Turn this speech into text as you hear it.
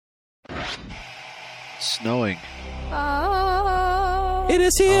snowing. Oh. It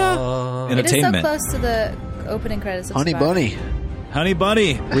is here. It is so close to the opening credits of Honey Survivor. Bunny. Honey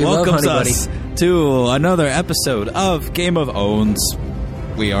Bunny We love welcomes Honey us to another episode of Game of Owns.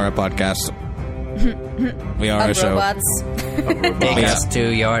 We are a podcast. We are a Of show. robots. Thanks to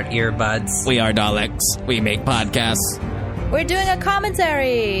your earbuds. We are Daleks. We make podcasts. We're doing a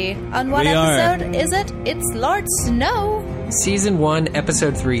commentary on what We are. episode is it? It's Lord Snow. Season 1,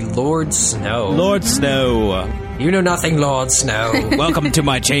 Episode 3, Lord Snow. Lord Snow. You know nothing, Lord Snow. Welcome to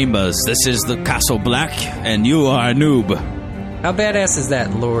my chambers. This is the Castle Black, and you are a noob. How badass is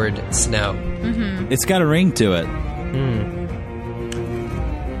that, Lord Snow? It's got a ring to it.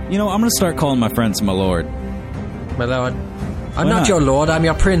 You know, I'm going to start calling my friends my lord. My lord. I'm Why not not? your lord, I'm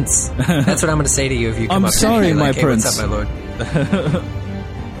your prince. That's what I'm going to say to you if you come I'm up sorry, here. my Hey, prince. what's up, my lord?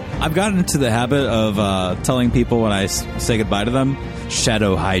 I've gotten into the habit of telling people when I say goodbye to them,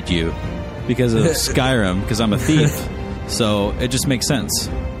 shadow hide you. Because of Skyrim, because I'm a thief. So it just makes sense.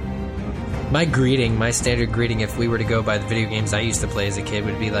 My standard greeting, if we were to go by the video games I used to play as a kid,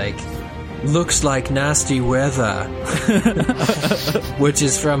 would be like, looks like nasty weather. Which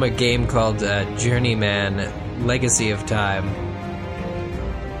is from a game called Journeyman Legacy of Time.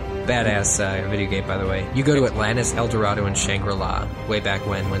 Badass video game, by the way. You go to Atlantis, El Dorado, and Shangri-La way back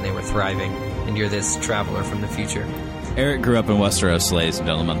when they were thriving, and you're this traveler from the future. Eric grew up in Westeros, ladies and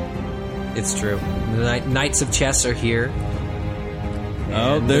gentlemen. It's true. The Knights of Chess are here.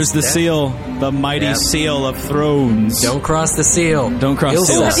 Oh, And there's the that- seal. The mighty Yep. seal of thrones. Don't cross the seal. Don't cross You'll the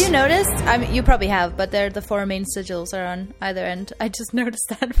seal. see. Have you noticed? I mean, you probably have, but the four main sigils are on either end. I just noticed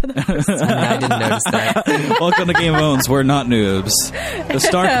that for the first time. I didn't notice that. Welcome to Game of Owns. We're not noobs. The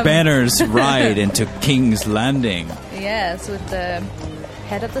Stark banners ride into King's Landing. Yes, with the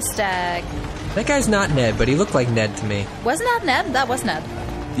head of the stag. That guy's not Ned, but he looked like Ned to me. Wasn't that Ned? That was Ned.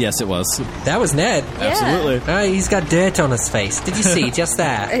 Yes, it was. That was Ned. Absolutely. He's got dirt on his face. Did you see just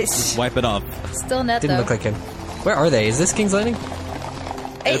that? It's Wipe it off. still Ned, Didn't though. look like him. Where are they? Is this King's Landing?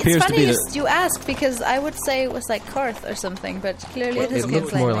 It's appears to funny be you ask, because I would say it was like Karth or something, but clearly it is It King's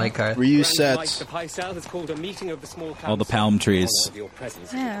looked more Landing. like her. Resets. All the palm trees.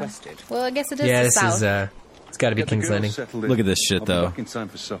 Yeah. Well, I guess it is Yeah, the this south. is, it's gotta be King's Landing. Look at this shit, though. Back in time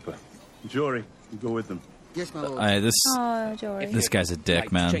for supper. Jory, you go with them. Yes, my lord. Oh, Jory. This guy's a dick,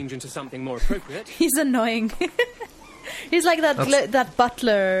 man. Change into something more appropriate. He's annoying. He's like that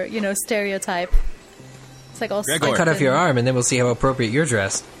butler, stereotype. It's like all Gregor. stiff Cut off and- your arm, and then we'll see how appropriate you're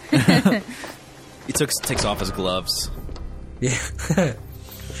dressed. He takes off his gloves. Yeah.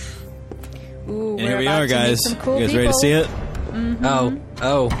 Ooh, And here we are, about to meet guys. some cool You guys ready to people. see it?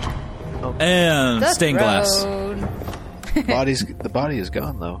 Oh. And The stained glass. throne. The body is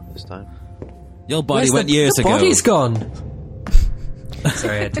gone though this time. Your body Where's went the, years the ago. body's gone.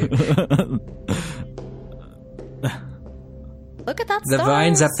 Sorry, I had to. Look at that The star.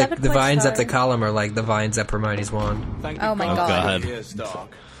 vines up the 7-point vines up the star. column are like the vines up Hermione's wand. Oh my Oh, god. God.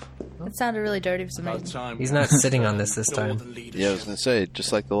 It sounded really dirty for some reason. He's not sitting on this time. Yeah, I was gonna say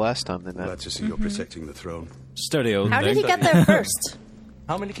just like the last time they met. Glad to see you're protecting the throne. Sturdy old How thing. did he get there first?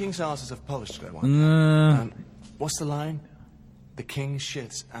 How many king's asses have polished that one? What's the line? The king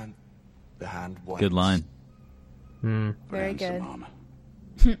shits and the hand wipes. Good line. Very good. Armor.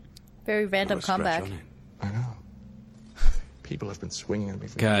 Very random Got a scratch comeback. on it. I know. People have been swinging at me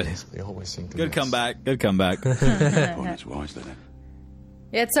for God. years. They always seem to Good miss. comeback. Good comeback. Opponent's wise then.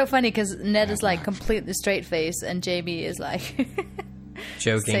 Yeah, it's so funny because Ned is like completely straight face, and Jamie is like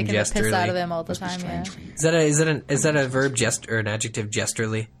Joking, taking the piss out of gesturely. him all the Must be time. Yeah. strange for you. Is that a verb or an adjective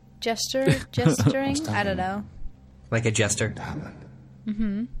gesturely? Gesturing? I don't know. Like a jester. Hamlet.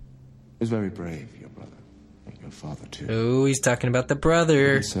 Mm-hmm. It's very brave, your brother. And your father, too. Oh, he's talking about the You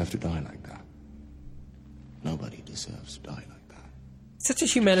brother. deserve to die like that. Nobody deserves to die like that. Such a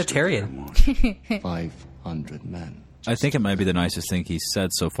humanitarian. 500 men. I think it might be the nicest thing he's said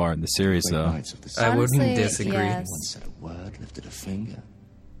so far in the series, Great though. knights of the I sun. wouldn't Honestly, disagree. yes. One said a word, lifted a finger.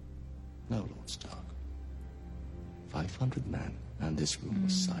 No, Lord Stark. 500 men, and this room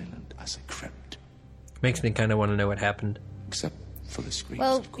was silent as a crypt, Makes me kind of want to know what happened. except for the screams.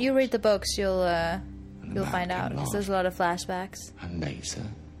 Well, of course. you read the books, you'll man find out. came 'Cause there's a lot of flashbacks. And Mesa.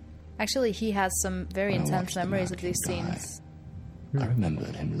 Actually, he has some very When I intense watched the memories man of these die, scenes. I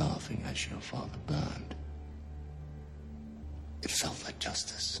remembered him laughing as your father burned. It felt like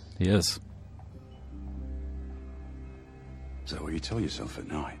justice. He is. Is that what you tell yourself at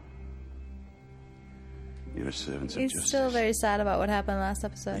night? You're a servant of He's justice. still very sad about what happened last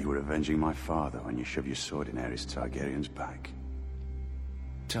episode. You were avenging my father when you shoved your sword in Aerys Targaryen's back.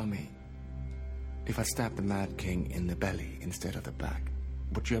 Tell me, if I stabbed the Mad King in the belly instead of the back,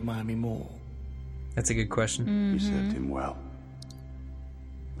 would you admire me more? That's a good question. You served him well.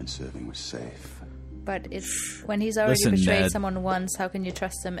 When serving was safe. But it's when he's already Listen, betrayed Ned. someone once, how can you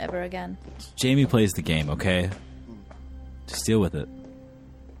trust him ever again? Jamie plays the game, okay? Just deal with it.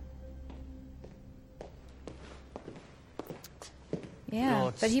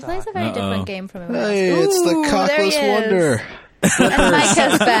 Yeah, but he plays a very different game from everyone else. Hey, it's the Ooh, there cockless he is. wonder. And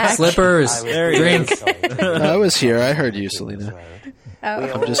Micah's back. Slippers. Drink. I was here. I heard you, Selena.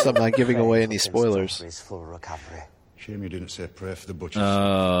 Oh. I'm not giving away any spoilers. Shame you didn't say a prayer for the butcher.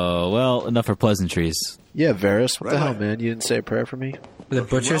 Oh, well, enough for pleasantries. Yeah, Varys, what the hell, man? You didn't say a prayer for me? The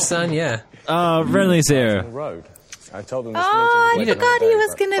butcher's son? Yeah. Renly's here. I told them Oh, I forgot he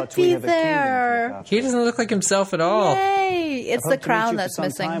was going to be there. He doesn't look like himself at all. Yay! It's the crown that's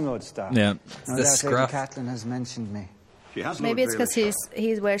missing. Yeah. It's the scruff. Catelyn has mentioned me. She has, Maybe Lord it's because Baelish.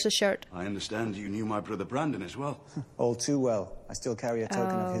 he wears a shirt. I understand you knew my brother Brandon as well. All too well. I still carry a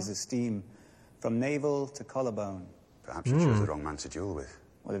token Oh. of his esteem. From navel to collarbone. Perhaps you chose the wrong man to duel with.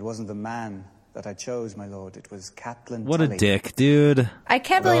 Well, it wasn't the man that I chose, my lord. It was Catelyn What a Tully. dick, dude. I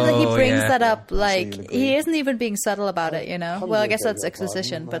can't believe that he Oh, brings yeah. that up. Like, you'll agree. he isn't even being subtle about it, you know? Well, I guess that's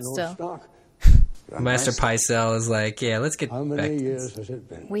exposition, but still. Master Pycelle is like, yeah, let's get How back. many years has it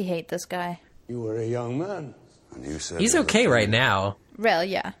been? We hate this guy. You were a young man. And you said He's you were okay a right friend. now. Well,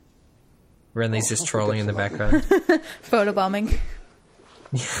 yeah. Renly's just trolling in the background. Photobombing.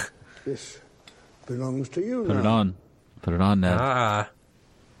 This belongs to you Put now. it on. Put it on, Ned. Ah,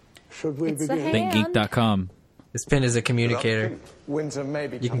 Should we It's a begin? hand. ThinkGeek.com. this pin is a communicator. Winter may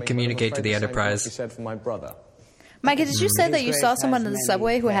be You can coming, but I'm communicate to afraid the same thing Enterprise. must be said for my brother. Micah, did you say that you saw someone in the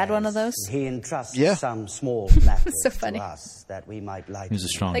subway who had one of those? He entrusts Yeah. some small matters So funny. to us that we might like. He was a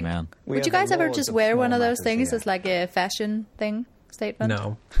strong Like, man. would you guys ever just wear one of those things as like a fashion thing statement?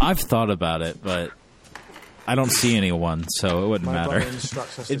 No. I've thought about it, but I don't see anyone, so it wouldn't My brother matter.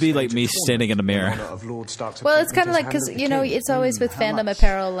 instructs us to It'd be like stage me a tournament standing in a mirror. in honor of Lord Stark's Well, it's appointment kind of as like, Hand because, of the you know, King. it's always with how fandom much?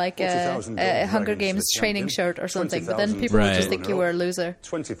 apparel, like a 40,000 gold Hunger dragons Games for the training champion, shirt or something, but then 20,000 people would Right. just think you were a loser.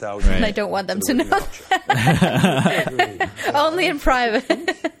 20,000. And I don't want them to know Archer. that. Only in private.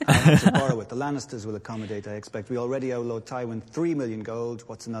 I have to borrow it. The Lannisters will accommodate, I expect. We already owe Lord Tywin 3 million gold.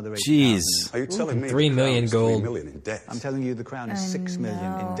 What's another 8,000? Jeez. Are you telling me 3 the million crown's 3 gold. million in debt? I'm telling you, the crown is 6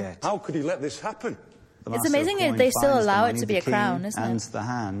 million in debt. How could he let this happen? The It's Master of amazing Coin that they still finds the allow it money, to be the a crown, king isn't and it? the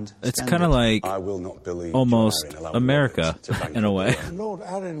hand. It's spend kind of it. like I will not believe almost John Arryn allowed America, Lord to bank in a the way. crown. Lord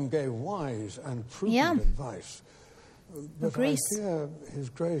Arryn gave wise and prudent Yeah. advice. But Agrees. I fear His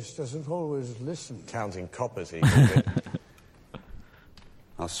Grace doesn't always listen. Counting coppers, he could be.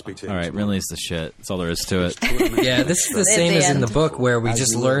 I'll speak to him. All right, tomorrow. Renly's the shit. That's all there is to it. Yeah, this is the At same the as in the end. book where we As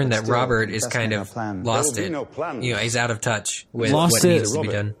just you will, learn but that still, Robert is that's kind not our of plan. lost There will it. be no plans. You know, he's out of touch with Lost what it. needs to be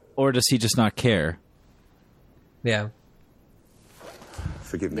done. Or does he just not care? Yeah.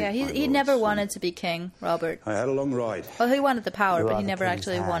 Forgive me. Yeah, my he lords. never wanted to be king, Robert. I had a long ride. Well, he wanted the power, You but are he the never king's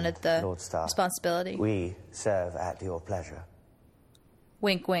actually hand, wanted the Lord Stark. responsibility. We serve at your pleasure.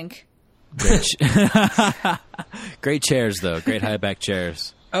 Wink, wink. Great, Great chairs, though. Great high back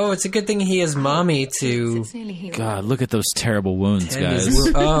chairs. Oh, it's a good thing he has mommy to It's nearly healed. God, look at those terrible wounds, tend guys.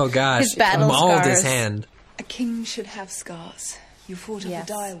 his oh gosh, His battle mauled his scars. hand. A king should have scars. You fought off Yes.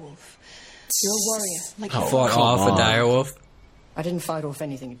 a direwolf. You're a warrior. Like Oh, Fought come off on. a direwolf. I didn't fight off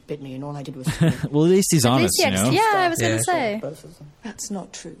anything. It bit me, and all I did was. Well, at least he's At honest, least you know? yeah, I was Yeah. going to say. Both of them. That's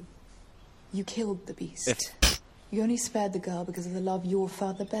not true. You killed the beast. You only spared the girl because of the love your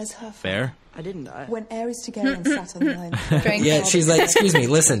father bears her for. Fair? I didn't die. When Aerys Targaryen sat on the line, Drink. Yeah, she's like, excuse me,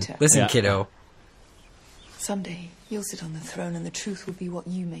 listen, Yeah. kiddo. someday you'll sit on the throne and the truth will be what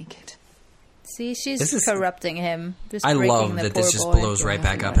you make it. See, she's This is- corrupting him. Just I breaking love the that poor this just boy. blows right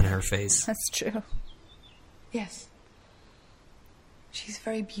back up in her face. That's true. Yes. She's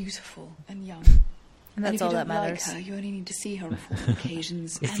very beautiful and young. And that's if you all don't that matters. like her, you only need to see her on formal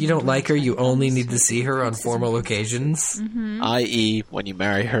occasions. If and you don't like her, you bridesmaid only runs need to with see her on princes formal and princesses. occasions. I.e., when you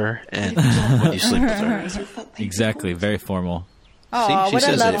marry her and when you sleep with her. You'll fuck people Exactly. for it. Very formal. Oh, she what a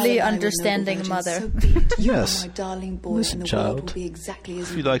says it. lovely, Darling, I will understanding noble mother. virgin, So be it. You Yes. are my darling boy, Listen, and the child. world will be exactly as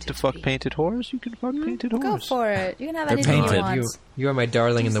If you you like want to it fuck be. painted whores, you can fuck painted whores. Go for it. You can have They're anything painted. you want. You are my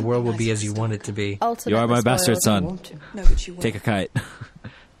darling, and the world will be as you want it to be. Ultimately You are my bastard spoiled. I son. want to. No, but you won't. Take a kite.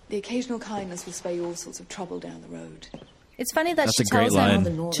 The occasional kindness will spare you all sorts of trouble down the road. It's funny that That's she a great tells line.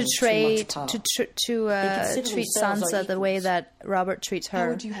 him Northern to too trade much power. to consider treat themselves our Sansa the way equals. that Robert treats How her.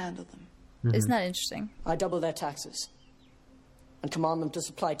 would you handle them? Isn't that interesting? I double their taxes and command them to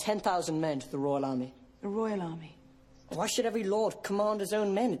supply 10,000 men to the royal army. The royal army. Why should every lord command his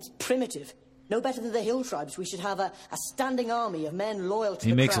own men? It's primitive. No better than the hill tribes, we should have a standing army of men loyal to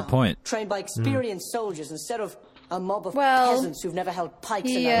He the makes a crown, point. trained by experienced soldiers instead of a mob of Well, peasants who've never held pikes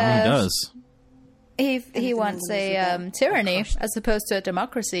in he, their lives. He does. He wants a tyranny as opposed to a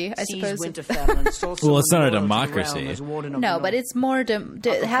democracy, I suppose. Well, it's not a democracy. No, but it's more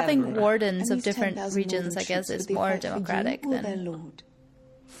having wardens of different regions. I guess is more democratic than.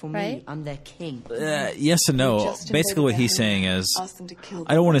 For me, right? I'm their king. Yes and no. Basically, what he's saying is,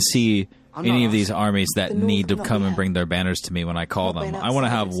 I don't want to see any of these armies that need to come and bring their banners to me when I call them. I want to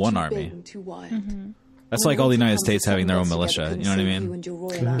have one army. That's like all the United States having their own militia. You know what I mean?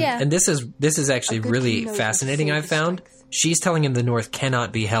 Yeah. And this is actually really fascinating. I've found she's telling him the North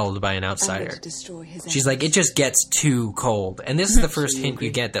cannot be held by an outsider. She's like, it just gets too cold, and this is the first hint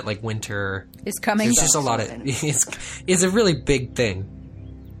you get that like winter is coming. There's just a lot of it's a really big thing.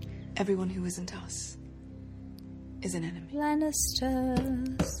 Everyone who isn't us is an enemy.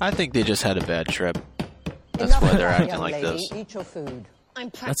 Lannisters. I think they just had a bad trip. That's why they're acting like this. Eat your food.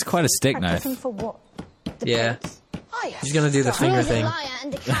 That's quite a steak knife. For what? Yeah. He's gonna do the finger thing. He was a liar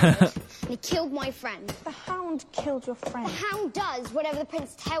and a coward, and he killed my friend. The Hound killed your friend. The Hound does whatever the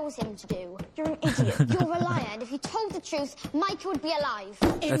prince tells him to do. You're an idiot. You're a liar, and if you told the truth, Micah would be alive.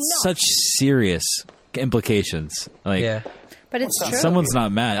 That's such serious implications. Like, yeah. But it's true. Someone's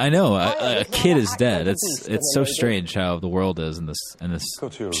not mad. I know a kid is dead. It's so strange how the world is in this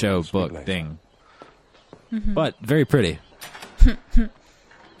show book thing. Mm-hmm. But very pretty.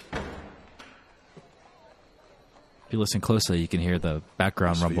 If you listen closely, you can hear the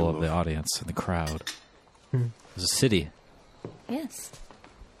background rumble of the audience and the crowd. There's a city. Yes.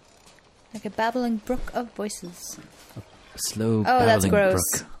 Like a babbling brook of voices. A slow babbling that's gross.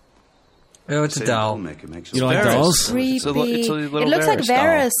 brook. Oh, it's a doll. You don't like dolls? Creepy. It's a little it looks like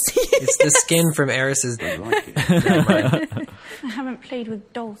Varys. It's the skin from Eris's. I haven't played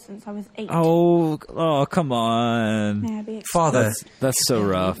with dolls since I was 8. Oh, come on. Yeah, Father. That's so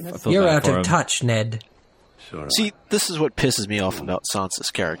rough. I feel You're bad out for of him. touch, Ned. See, this is what pisses me off about Sansa's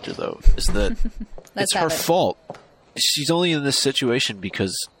character, though, is that it's her have it. fault. She's only in this situation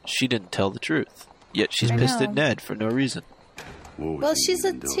because she didn't tell the truth. Yet she's pissed at Ned for no reason. Well, she's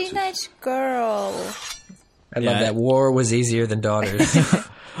a teenage girl. I love that war was easier than daughters.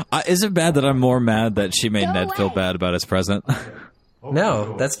 Is it bad that I'm more mad that she made Ned feel bad about his present?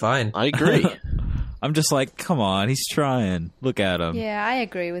 No, that's fine. I agree. I'm just like, come on, he's trying. Look at him. Yeah, I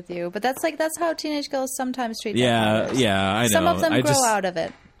agree with you. But that's how teenage girls sometimes treat their Yeah, fathers. yeah, I know. Some of them grow out of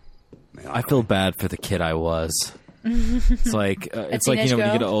it. I feel bad for the kid I was. It's like it's like, you know,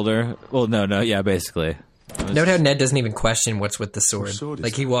 when you get older. Well, no, yeah, basically. Note how Ned doesn't even question what's with the sword.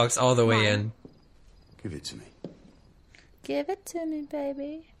 Like he walks all the way in. Give it to me. Give it to me,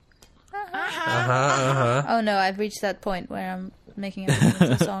 baby. Uh-huh. Oh no, I've reached that point where I'm making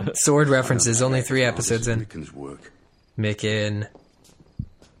a song. Sword references, only 3 episodes in. Micken's work. Micken.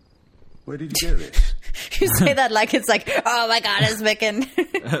 Where did you get this? You say that like it's like, oh my god, it's Micken.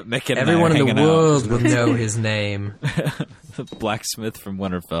 Micken. Everyone in the world will know his name. The blacksmith from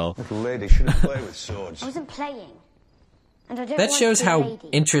Winterfell. Little lady shouldn't play with swords. I wasn't playing. And I don't That want shows to be a how lady.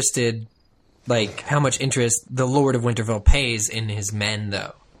 interested, like, how much interest the Lord of Winterfell pays in his men,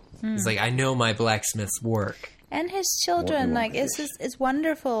 though. He's like, I know my blacksmith's work. And his children, like, it's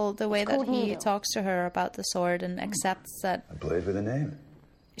wonderful the way that called he Needle. talks to her about the sword and accepts that A blade with a name.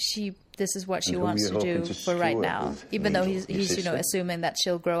 this is what she And who wants are to you do hoping to for right secure now. with Even though Needle, he's your sister? assuming that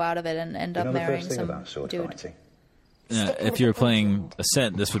she'll grow out of it and end You up know the marrying first thing some about sword dude. fighting? If you were playing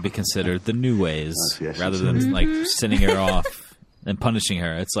Ascent, this would be considered the new ways, yes, rather it's than like sending her off and punishing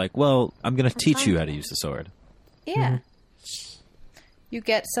her. It's like, well, I'm going to teach you how to use the sword. Yeah. You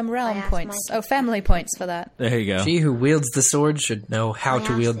get some realm points. Oh, family points for that. There you go. She who wields the sword should know how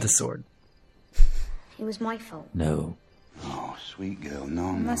to wield the sword. It was my fault. No. Oh, sweet girl, no,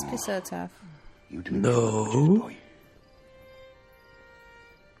 It no. must be so tough. You didn't No.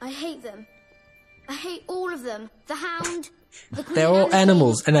 I hate them. I hate all of them. The Hound, the Queen They're all and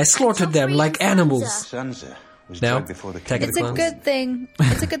animals, and I and slaughtered them Joffrey like and animals. Sansa was No, dragged before the king. It's a Clones. good thing.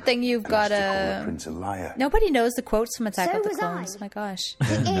 It's a good thing you've got Call a. Prince a liar. Nobody knows the quotes from Attack So of the was Clones. I. My gosh.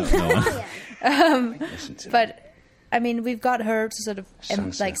 Sansa. He is a liar. Listen to me. But I mean, we've got her to sort of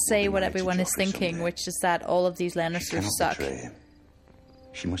Sansa like will say be what married to everyone is Joffrey thinking, someday. which is that all of these She Lannisters cannot suck. betray him.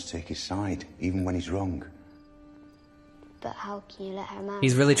 She must take his side, even when he's wrong. But how can you let her marry?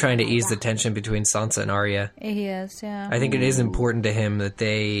 He's really trying to ease the someone tension between Sansa and Arya. He is, yeah. I think it is important to him that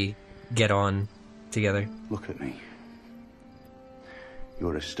they get on together. Look at me.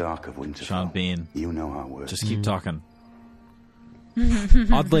 You're a Stark of Winterfell. Sean Bean. You know how it works. Just keep talking.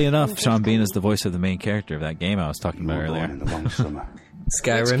 Oddly enough, Sean Bean is the voice of the main character of that game I was talking about Born earlier. in the long summer.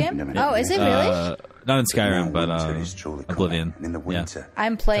 Skyrim. Game? Oh, is it really? Not in Skyrim, Now but winter is truly coming, Oblivion. and in the Yeah. winter,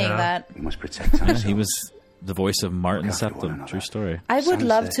 I'm playing that. we must protect ourselves. Yeah, he was the voice of Martin Look after one Septim. another. True story. I would Sansa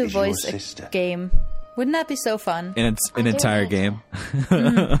love to is your voice a sister. game Wouldn't that be so fun? in an entire game. Or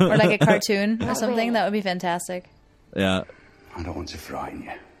like a cartoon or something. That would be fantastic. Yeah. I don't want to frighten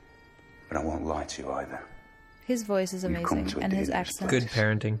you, but I won't lie to you either. His voice is amazing, and his accent. Good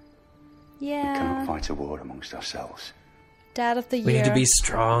parenting. Yeah. We cannot fight a war amongst ourselves. Dad of the year. We need to be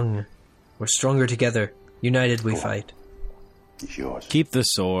strong. We're stronger together. United we fight. It's yours. Keep the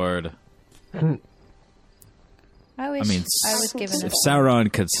sword. I wish I was given if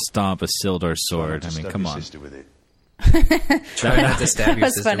Sauron could stomp a Sildar sword, I mean, come on. Try not to stab your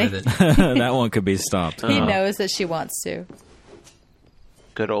sister funny. with it. That one could be stopped. He knows that she wants to.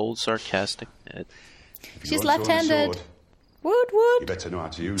 Good old sarcastic Ned. She's left-handed. Wood. You better know how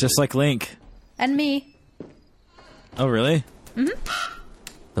to use Just like Link. And me. Oh, really?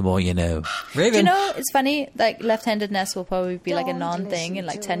 The more you know. Raven. Do you know, it's funny, like, left-handedness will probably be like a non-thing in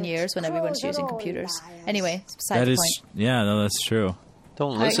like 10 years when everyone's using computers. Anyway, it's beside the point. Yeah, no, that's true.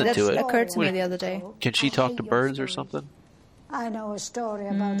 Don't listen to it. That occurred to me the other day. Can she talk to birds or something? I know a story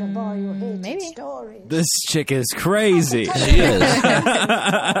about a boy who hated stories. This chick is crazy. She is.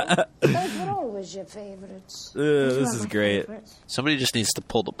 Those were always your favourites. This is great. Somebody just needs to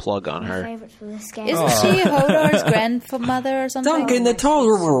pull the plug on her. Isn't she Hodor's grandmother or something? Duncan the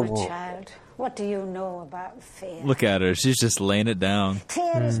Tall. Child, what do you know about fear? Look at her. She's just laying it down.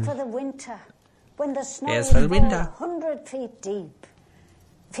 Fear is for the winter, when the snow Yes, is for the winter. 100 feet deep.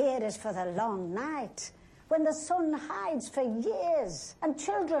 Fear is for the long night, when the sun hides for years, and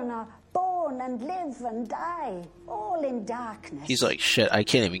children are born and live and die, all in darkness. He's like, shit, I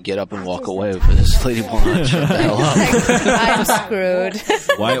can't even get up and walk away for this lady will not shut the hell up. I'm screwed.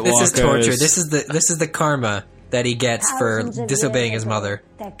 White This is Walkers. torture. This is the karma that he gets for disobeying his mother.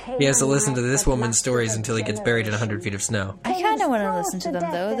 He has to listen to this woman's stories until he gets buried in 100 feet of snow. I kind of want to listen to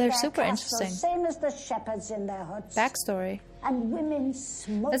them, though. They're super interesting. Same as the shepherds in their huts. Backstory. And women That's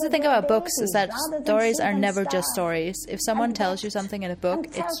the thing about books, is that stories are never just stories. If someone tells you something in a book,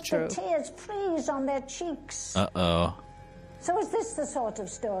 it's true. Tears freeze on their cheeks. Uh-oh. So is this the sort of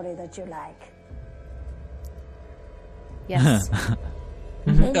story that you like? Yes.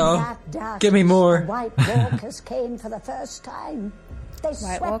 In that darkness, give me more. the White Walkers came for the first time. They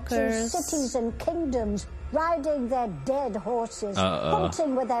swept Walkers. through cities and kingdoms, riding their dead horses,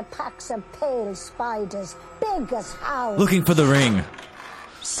 hunting with their packs of pale spiders, big as hounds. Looking for the ring.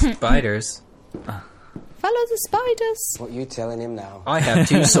 Spiders. Follow the spiders. What are you telling him now? I have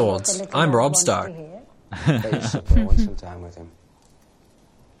 2 swords. I'm Rob Stark. Bet your supper want some time with him.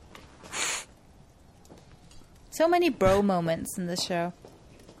 So many bro moments in this show.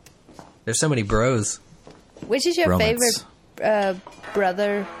 There's so many bros. Which is your Romance. favorite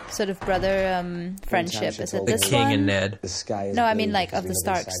brother friendship? Is it The this King one? and Ned. The sky is No, I mean blue like of because the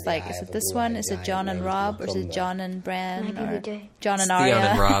we live Starks. inside the Like, eye is of it the this one? world. Is it The John and giant Rob, will or is come it back. John and Bran, Maybe we or do. John and Theon Arya?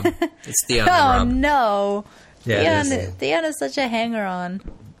 and Rob. It's Theon Oh and Rob. no! Yeah, it Theon, is. Theon is such a hanger-on.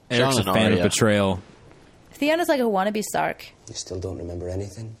 Eric's a John and fan of Arya. betrayal. Theon is like a wannabe Stark. You still don't remember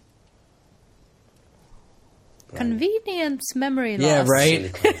anything? Convenience memory loss. Yeah,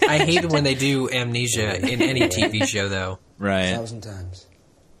 right? I hate it when they do amnesia in any TV show, though. Right. 1,000 times.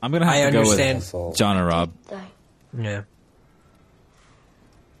 I'm going to I have to go understand. with John and Rob. Yeah.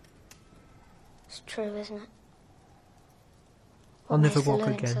 It's true, isn't it? I'll never What my walk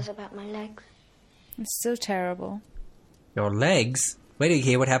saloon again. says about my legs. It's so terrible. Your legs? Wait till you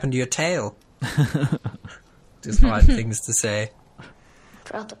hear what happened to your tail. Just odd things to say.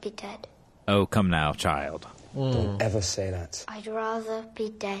 I'd rather be dead. Oh, come now, child. Don't ever say that. I'd rather be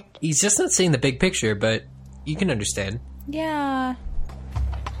dead. He's just not seeing the big picture, but you can understand. Yeah.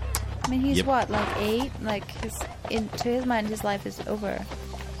 I mean, he's Yep. what, like 8? Like, to his mind, his life is over.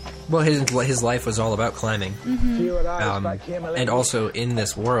 Well, his life was all about climbing. And also in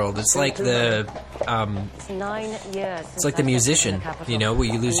this world, it's like the It's 9 years. it's like the musician, you know, where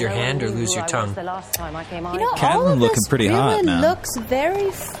you lose your hand or lose your tongue. The last time I came You know, all Catelyn of looking this pretty really hot now. looks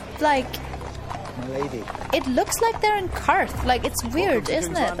very, like, My lady. it looks like they're in Karth. Like, it's weird,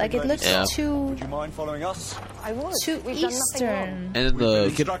 isn't it? Like, it looks Yeah. too Would you mind following us? I would. too We've done nothing wrong. eastern And in the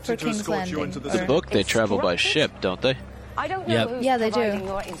for King's Landing. the or- book, they travel by ship, don't they? I don't know Yep. who's Yeah, they do. providing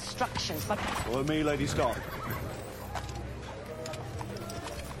your instructions, but Follow me, Lady Stark.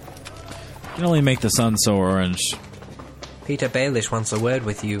 You can only make the sun so orange. Peter Baelish wants a word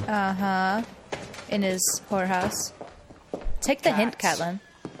with you. Uh-huh. In his whorehouse. Take the hint, Catelyn.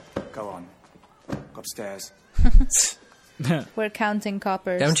 Go on. Go upstairs. We're counting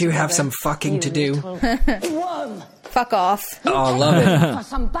coppers. Don't you have together. some fucking to do? Worm! Fuck off. Oh, I love it. For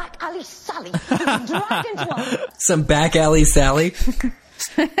some back alley Sally, dragged into a... Some back alley Sally.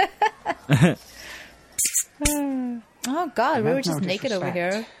 Oh God, we were just naked over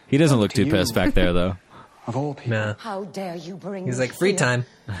here. He doesn't look too pissed back there, though. Of all people. Nah. How dare you bring He's me like, free here? time.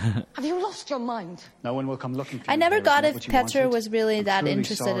 Have you lost your mind? No one will come looking for you. I never here, got isn't it if what you Petr wanted? was really I'm that truly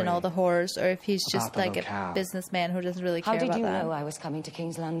interested in all the sorry horrors, or if he's just about the like a locale. businessman who doesn't really How care did about you that. know I was coming to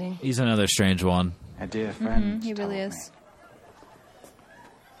King's Landing? He's another strange one. A dear friend. He really is.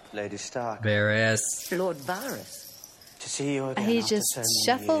 Lady Stark. Varys. Lord Varys. To see you again He after just so many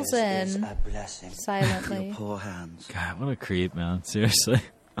shuffles years is in a blessing. silently. Your poor hands. God, what a creep, man. Seriously.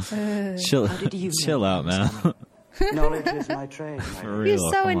 Chill, How did you chill know out, man. Knowledge is my trade. My For lord. real, He's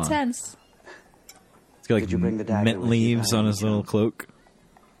so come on. intense. He's got Did you bring the like dagger mint with you leaves by on any his little chance? cloak.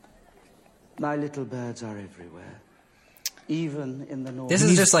 My little birds are everywhere. Even in the north. This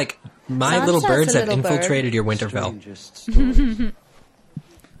is just like, my Sansa's little birds a have little bird. infiltrated your Winterfell. Strangest stories.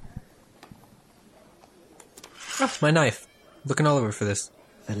 Oh, my knife. Looking all over for this.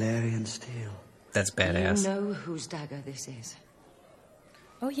 Valerian steel. That's badass. You know whose dagger this is.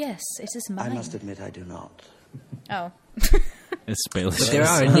 Oh yes, it is I mine. must admit I do not. Oh. It's Baelish. But there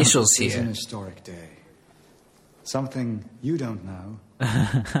are initials It's an here. historic day. Something you don't know,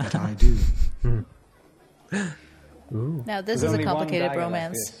 but I do. Now this is a complicated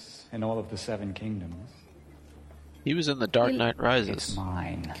romance. in all of the 7 kingdoms. He was in The Dark Knight Rises.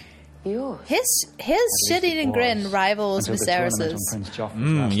 Mine. Yours. His shit-eating grin rivals Viserys's.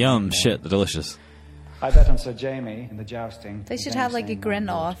 Yum, shit, delicious. I bet on Sir Jaime in the jousting. They should have like a grin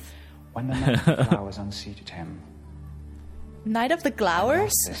off. When the Knight of Flowers unseated him. Night of the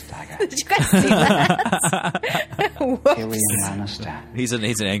Glowers? This dagger. Did you guys see that? Whoops. Tyrion Lannister. He's an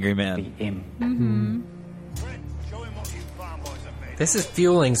angry man. Mm-hmm. This is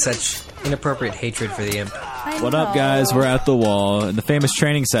fueling such inappropriate hatred for the Imp. What up, guys? We're at the wall in the famous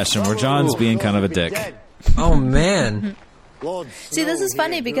training session where John's being kind of a dick. Oh, man. See, this is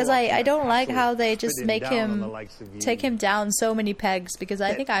funny because I don't like how they just make him take him down so many pegs, because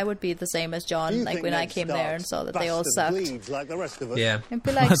I think I would be the same as John, like when I came there and saw that they all sucked. Yeah. And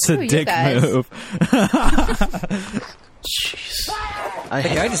be like, That's screw a you dick guys. move. Jeez. The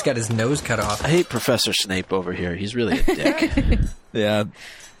guy just got his nose cut off. I hate Professor Snape over here. He's really a dick. Yeah.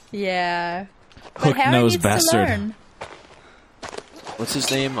 Yeah. But Hook Harry nose needs bastard. to learn. What's his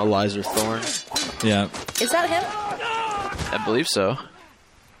name? Eliza Thorne? Yeah. Is that him? I believe so.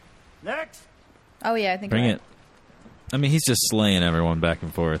 Next. Oh yeah, I think Bring you're it. I mean, he's just slaying everyone back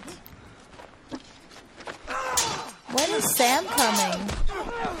and forth. right. When is Sam coming?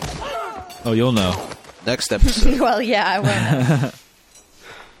 Oh, you'll know. Next episode. Well, yeah, I will know.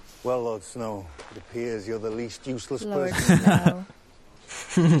 Well, Lord Snow, it appears you're the least useless Lord person. Snow.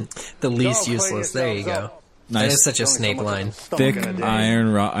 The least useless. There you go. That Nice. is such a Snape line. Thick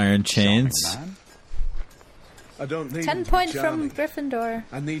iron, wrought iron chains. I don't need 10 him to point be from charming. Gryffindor.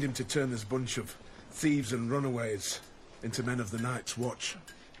 I need him to turn this bunch of thieves and runaways into men of the Night's Watch.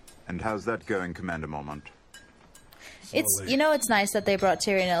 And how's that going, Commander Mormont? It's, you know, it's nice that they brought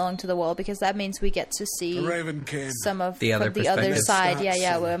Tyrion along to the wall, because that means we get to see The Raven King. some of The other from the other perspective. side. Yeah,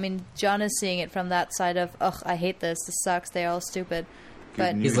 yeah. Well, I mean, John is seeing it from that side of, ugh, I hate this. This sucks. They're all stupid.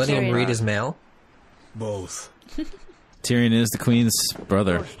 But He's letting him Tyrion- read his mail. Both. Tyrion is the queen's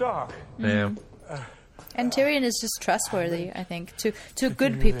brother. Stark. Yeah. And Tyrion is just trustworthy, I think, to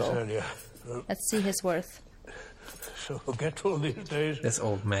good people. Let's see his worth. So forgetful these days. This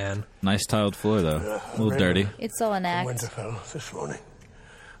old man. Nice tiled floor, though. A little dirty. It's all an act. Winterfell this morning.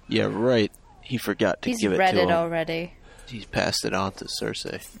 Yeah, right. He forgot to He's give it read to it him. already. He's passed it on to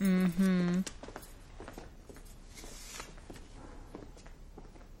Cersei. Mm-hmm.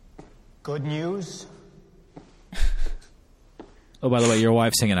 Good news? Oh, by the way, your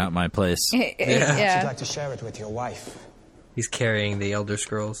wife's hanging out in my place. Yeah. She'd like to share it with your wife. He's carrying the Elder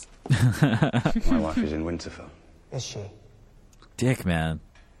Scrolls. My wife is in Winterfell. Is she? Dick, man.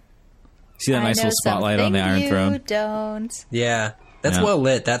 See that I nice know little spotlight on the something Iron you Throne? Don't. Yeah. That's Yeah. well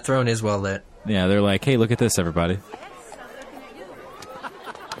lit. That throne is well lit. Yeah, they're like, hey, look at this, everybody.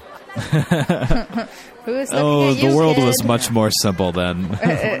 Who is looking Oh, at the you, world kid? was much more simple then.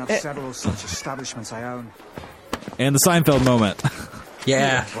 One of several such establishments I own. And the Seinfeld moment.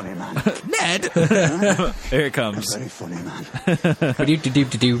 Yeah. Funny man. Ned! Here it comes. Very funny man.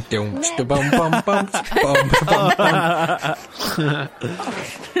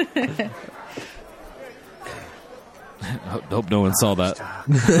 Hope no one saw that.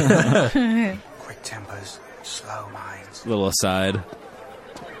 Quick tempers, slow minds. Little aside.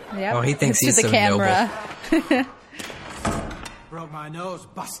 Yep. Oh, he thinks To he's the so camera. Broke my nose,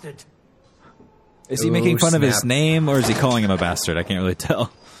 busted. Is he Ooh, making fun of his snap. name, or is he calling him a bastard? I can't really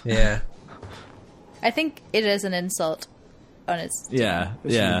tell. Yeah. I think it is an insult on its Yeah,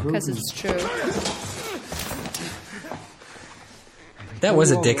 yeah. because it's true. That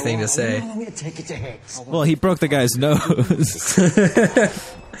was a dick thing to say. Well, he broke the guy's nose.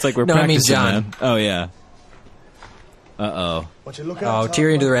 It's like we're practicing, I mean John. man. Oh, yeah. Uh-oh. Oh,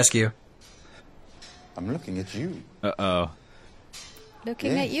 Tyrion to the rescue. I'm looking at you. Uh-oh.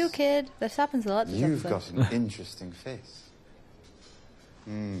 Looking at you, kid. This happens a lot this You've episode. got an interesting face.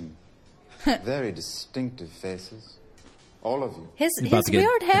 Very distinctive faces. All of you. His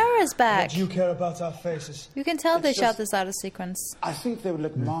weird hair is back. What do you care about our faces? You can tell they shot this out of sequence. I think they would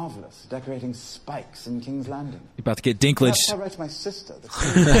look marvellous decorating spikes in King's Landing. You're about to get Dinklage. Perhaps I'll write to my sister.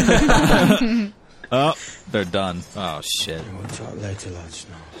 Oh, they're done. Oh, shit. We'll talk later, lads.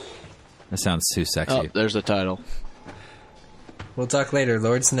 No. That sounds too sexy. Oh, there's the title. We'll talk later,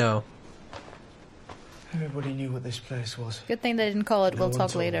 Lord Snow. Everybody knew what this place was. Good thing they didn't call it No We'll one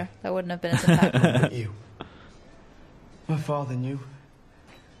Talk told Later. me. That wouldn't have been as impactful. But you. My father knew.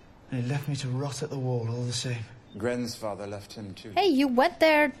 And he left me to rot at the wall all the same. Gren's father left him too. Hey, you went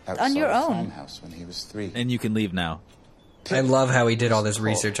there on your Outside a own. farmhouse when he was 3. And you can leave now. I love how he did all this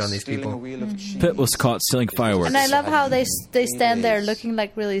research on these people. Pitt was caught stealing fireworks. And I love how they stand there looking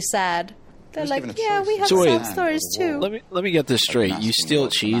like really sad. They're like, yeah, we have So wait, sad stories too. Let me get this straight. You steal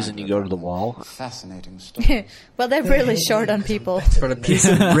cheese and you go to the wall. Fascinating story. Well, they're really short on people. For a piece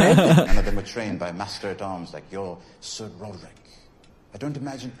of bread? None of them were trained by master-at-arms like your Sir Roderick. I don't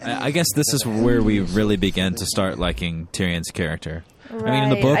imagine any I guess this is where we really begin to start liking Tyrion's character. I mean, in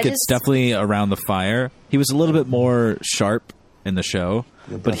the Right, book, I it's just- definitely around the fire. He was a little bit more sharp in the show,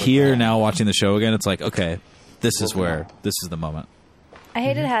 but here, now watching the show again, it's like, okay, this is the moment. I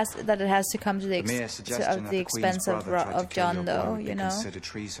hate that it has to come to the expense of John, though. You know.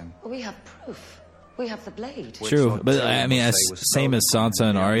 We have proof. We have the blade. True, but I mean, same as Sansa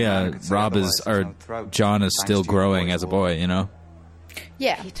and Arya, John is still growing as a boy, you know?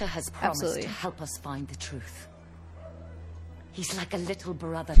 Yeah, Peter has promised absolutely. to help us find the truth. He's like a little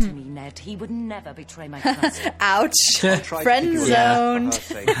brother to me, Ned. He would never betray my trust. Ouch. Friend zoned.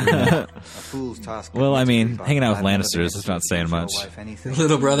 Well, I mean, hanging out with Lannisters is not saying much.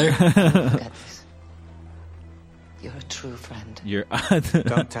 Little brother. You're a true friend.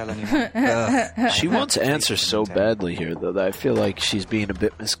 Don't tell anyone. She wants answers so badly here, though, that I feel like she's being a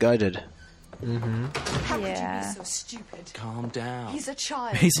bit misguided. How could you Yeah. be so stupid? Calm down. He's a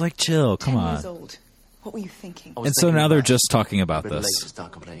child. He's like, chill, come 10 years on. old. What were you thinking? And so now they're just talking about But late this. to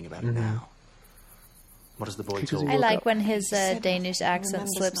start complaining about it now. What does the boy tell I you? like when his Danish accent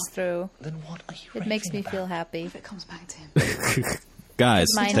slips through. Then what are you It makes me feel happy. If it comes back to him. Guys,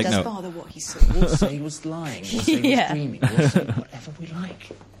 Mine take does. note. Father, what he saw. We'll say he was lying. We'll say he was Yeah. dreaming. We'll say whatever we like.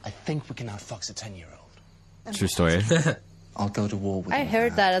 I think we can outfox a 10-year-old. True story. I'll go to war with I them.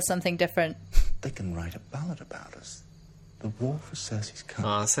 heard that as something different. They can write a ballad about us. The war for Cersei's coming.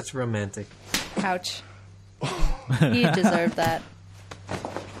 Aw, such romantic. Ouch. He deserved that.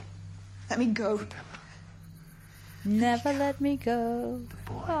 Let me go. Never let me go.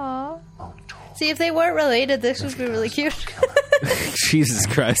 Aww. See, if they weren't related, this would be really cute. Jesus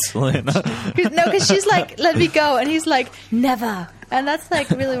Christ, Lena. No, because she's like, let me go, and he's like, never. And that's like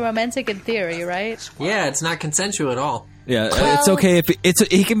really romantic in theory, right? Yeah, it's not consensual at all. Yeah, Well- it's okay if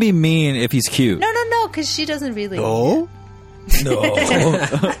he can be mean if he's cute. No, because she doesn't really. No? No.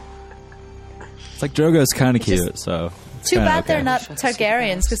 It's like Drogo's kind of cute, so. it's Too kinda bad okay. they're not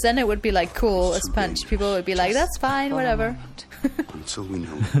Targaryens, because then it would be like cool as punch. People would be like, that's fine, whatever. Until we know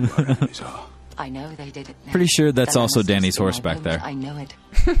who our enemies are. I know they did it. Ned. Pretty sure that's Then I also must Danny's stay horse my back boat. there. I know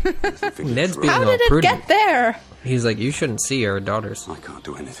it. Ned's being How all did it prudent. get there? He's like, you shouldn't see our daughters. I can't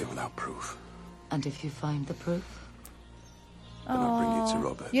do anything without proof. And if you find the proof, Then I'll bring it to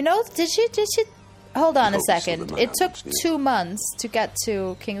Robert. You know, did she? Hold on a Hope so, second. the It man took upstairs. 2 months to get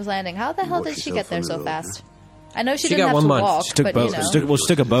to King's Landing. How the hell watch did she yourself get there on so the road, fast? I know she She didn't got have 1 to month. walk, She took but boat. you know. Well, she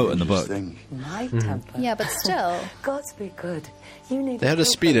took a boat in the book. my Mm-hmm. temper. Yeah, but still. God's be good. You need They had to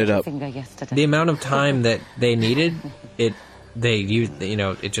speed it up. finger yesterday. The amount of time that they needed, it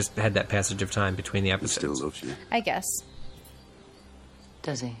just had that passage of time between the Still episodes. loves you. I guess.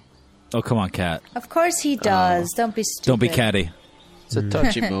 Does he? Oh, come on, Cat. Of course he does. Don't be stupid. Don't be catty. It's a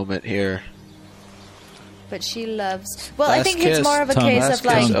touchy moment here. But she loves. Well, I Last think kiss, it's more of a tongue, case last of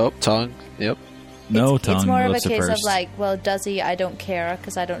like. kiss. Oh, tongue. Yep. No it's tongue. more of a lips at case of first. like, well, does he? I don't care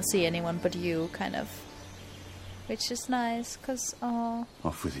because I don't see anyone but you, kind of. Which is nice because, oh,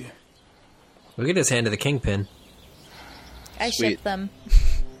 Off with you. Look at his hand to the kingpin. I Sweet. ship them.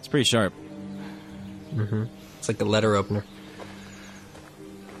 It's pretty sharp. It's like a letter opener.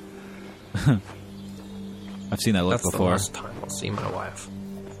 I've seen that look That's the before. last time I'll see my wife.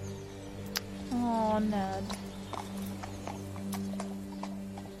 Oh, Ned.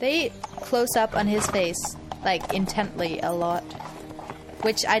 They close up on his face, like intently a lot.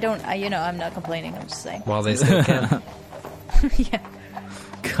 Which I don't, I'm not complaining, I'm just saying. While they still can. Yeah.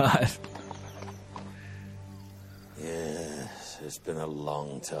 God. Yes, it's been a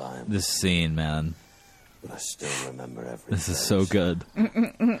long time. This scene, man. But I still remember everything. This is so good.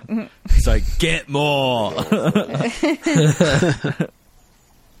 It's like, get more!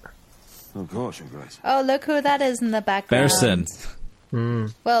 Of course, Your Grace. Oh, look who that is in the background.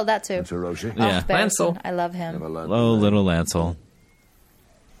 Barristan. Well, that too. Yeah. Lancel. I love him. Oh, little Lancel.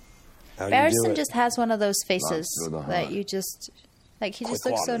 Barristan just has one of those faces that you just... Like, he just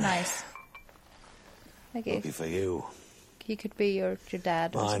looks so nice. Like, Lucky for you. He could be your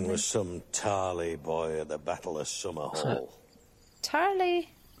dad or Mine something. was some Tarley boy at the Battle of Summer Hall. Tarley.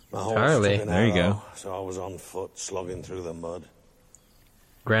 My horse Tarley. took an There you arrow, go. So I was on foot, slogging through the mud.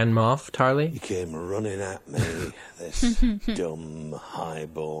 Grand Moff Tarley? He came running at me, this dumb,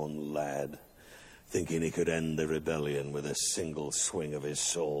 high-born lad, thinking he could end the rebellion with a single swing of his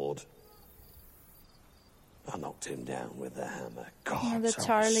sword. I knocked him down with the hammer. God, The so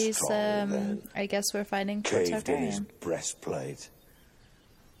Tarleys, strong then. I guess we're fighting for Caved in his Targaryen. breastplate.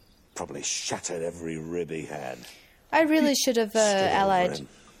 Probably shattered every rib he had. I really should have allied.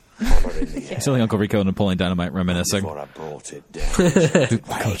 It's only Uncle Rico and Napoleon Dynamite reminiscing. Before I brought it down.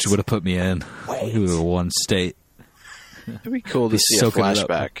 Coach would have put me in. We were one state. It'd be cool to see a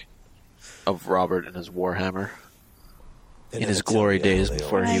flashback of Robert and his warhammer in his glory days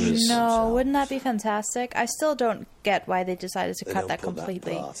before he was... No, wouldn't that be fantastic? I still don't get why they decided to cut that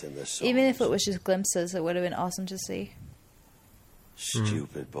completely. Even if it was just glimpses, it would have been awesome to see.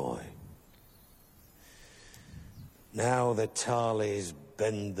 Stupid boy. Now the Tarleys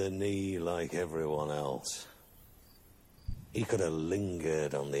bend the knee like everyone else. He could have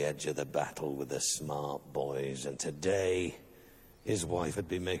lingered on the edge of the battle with the smart boys, and today his wife would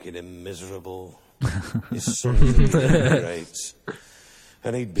be making him miserable. His sons would be great.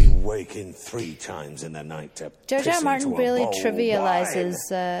 And he'd be waking 3 times in the night to George R. piss Martin into a really bowl of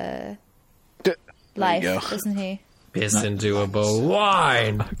trivializes life, doesn't he? Piss into a bowl of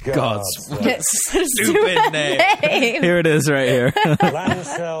wine. God's stupid name. Here it is right here.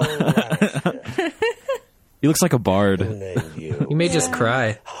 He looks like a bard. You may just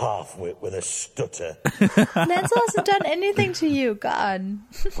cry. Half-wit with a stutter. Lancel hasn't done anything to you, God.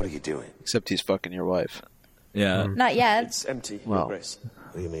 What are you doing? Except he's fucking your wife. Yeah. Not yet. It's empty, Well. Your Grace.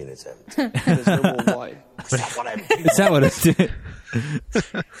 What do you mean it's empty? There's no more wine. Is that what it did?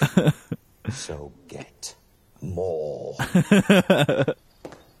 So get more.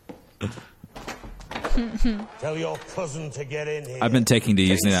 Tell your cousin to get in here. I've been taking to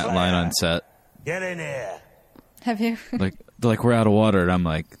using that line on set. Get in here. Have you? Like, they're like, we're out of water. And I'm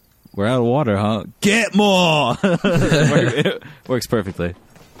like, we're out of water, huh? Get more! It works perfectly.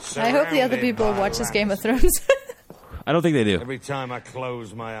 I hope the other people watch this Game of Thrones. I don't think they do. Every time I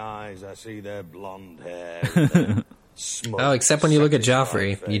close my eyes, I see their blonde hair. and their smoke Oh, except when you look at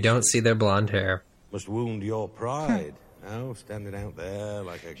satisfied Joffrey, you don't see their blonde hair. Must wound your pride. No, standing out there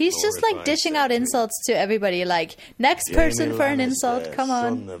like a He's just like dishing out insults to everybody, like, next person for an insult, come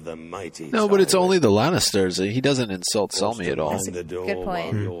on. No, but it's only the Lannisters. He doesn't insult Selmy at all. That's a good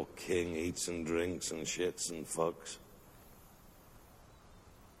point. While your king eats and drinks and shits and fucks.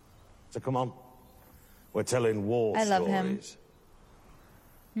 So come on. We're telling war I love stories.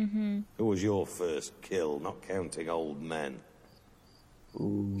 him. Mm-hmm. Who was your first kill, not counting old men?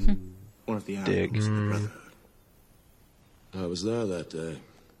 One of the Dig. Arabs, the brotherhood. I was there that day.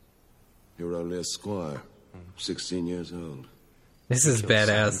 You were only a squire, 16 years old. This is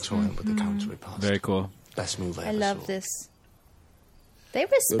badass. But the count's repulsed. Very cool. Best move I I ever love saw. this. They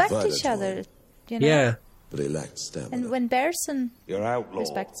respect fighter, each other, you know? Yeah. But he lacked stamina. And when Barristan You're outlaw.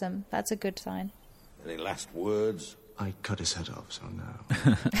 respects him, that's a good sign. Any last words? I cut his head off, so now.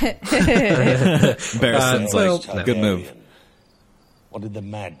 Barristan's like, good move. What did the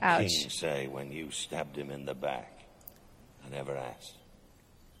Mad Ouch. King say when you stabbed him in the back? I never asked.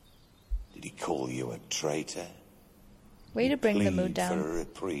 Did he call you a traitor? Way to bring the Plead mood for down. a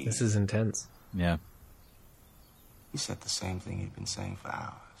reprieve. This is intense. Yeah. He said the same thing he'd been saying for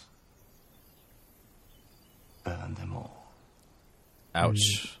hours. Burn them all.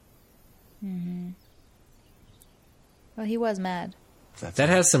 Ouch. Mm-hmm. Well, he was mad. That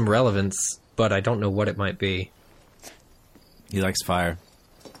has some relevance, but I don't know what it might be. He likes fire.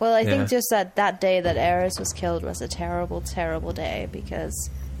 Well, I Yeah. think just that day that Aerys was killed was a terrible, terrible day because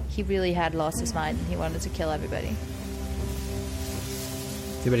he really had lost his mind and he wanted to kill everybody.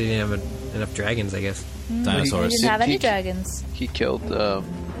 Too bad he didn't have enough dragons, I guess. Dinosaurs. He didn't have any dragons. He killed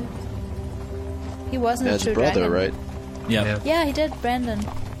He wasn't Ned's a true brother, dragon. right? Yeah. Yeah, he did, Brandon.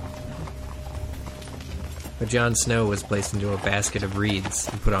 But Jon Snow was placed into a basket of reeds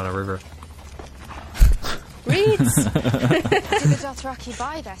and put on a river. Reeds! Did the Dothraki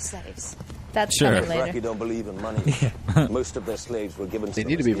buy their slaves? That's sure. coming later. Dothraki don't believe in money. Most of their slaves were given to They them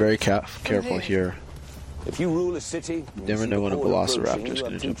need to as be very gifts. careful here. If you rule a city, You never know when a velociraptor is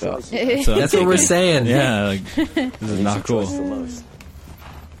going to jump out. So That's what we're saying. Yeah, like, this is not cool.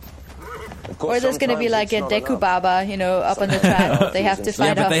 Or there's going to be like a Deku Baba, you know, up on the track. They have to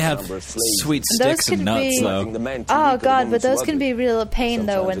fight but off. they have sweet sticks and nuts, though. Oh god, but those can be real pain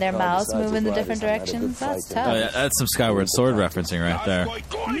though when their mouths move in the different directions. That's tough. Oh, yeah, that's some Skyward Sword referencing right there.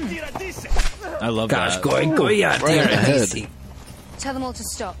 I love that. Right ahead. Tell them all to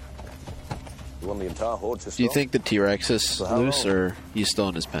stop. Do you think the T-Rex is loose, or he's still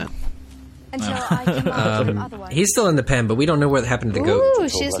in his pen? Until I command him otherwise. He's still in the pen, but we don't know what happened to the goat. Ooh,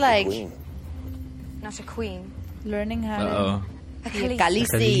 she's like Not a queen. learning how Uh-oh. to...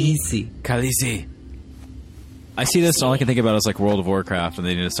 Khaleesi. I see this, all I can think about is like World of Warcraft, and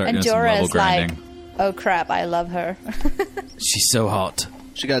they need to start And doing some Jorah level is like, grinding. oh crap, I love her. She's so hot.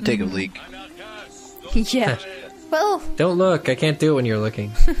 She got to take a leak. Yeah. Well, Don't look. I can't do it when you're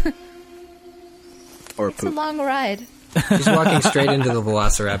looking. Or it's a long ride. She's walking straight into the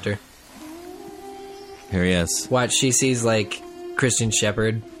Velociraptor. Here he is. Watch, she sees like Christian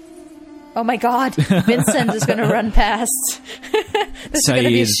Shepherd. Oh my god, Vincent is going to run past. There's going to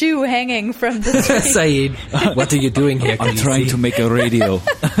be a Saeed. shoe hanging from the tree. Saeed, what are you doing here? I'm trying to make a radio.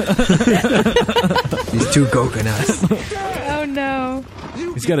 These two coconuts. Oh no.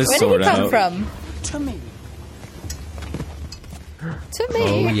 He's got his Where sword did he come out. from? To me. To me.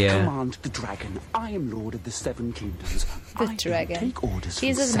 Oh yeah. Command the dragon. I am lord of the Seven Kingdoms. The I dragon. Take orders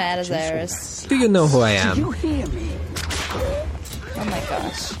He's from as mad as savages or Aerys. Do you know who I Do you am? hear me? Oh my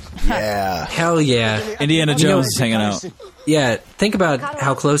gosh. Yeah. Hell yeah. Indiana Jones is hanging out. Yeah, think about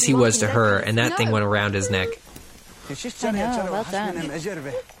how close he was to her, and that thing went around his neck. I know, well done. I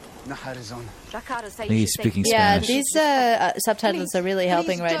think he's speaking Yeah, Spanish. these subtitles are really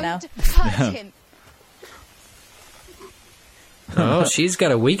helping right now. Oh, she's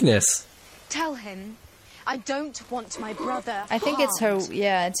got a weakness. Tell him I don't want my brother. I think it's her, harmed.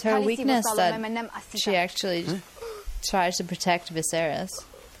 it's her Khaleesi weakness was that Solomon, she actually tries to protect Viserys.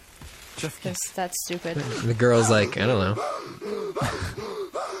 Because that's stupid. The girl's like, I don't know.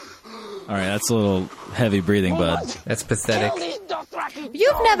 Alright, that's a little heavy breathing, bud. That's pathetic.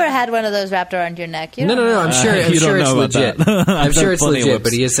 You've never had one of those wrapped around your neck. You No, don't no, know. I'm sure, I'm you sure don't it's know about legit. that. I'm I've sure done it's plenty of legit, whips.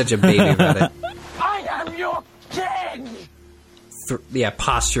 but he is such a baby about it. I am your king! Yeah,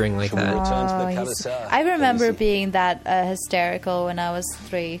 posturing like that. I remember being that hysterical when I was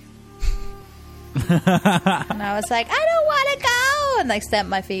 3. And I was like, I don't want to go! And like stamped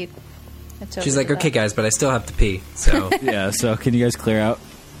my feet. I totally She's like, did okay, that. guys, but I still have to pee. So Yeah, so can you guys clear out?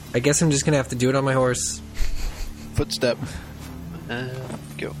 I guess I'm just going to have to do it on my horse. Footstep.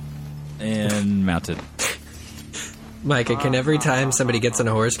 Go. And mounted. Micah, can every time somebody gets on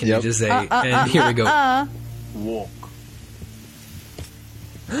a horse, can you just say, and here we go. Walk.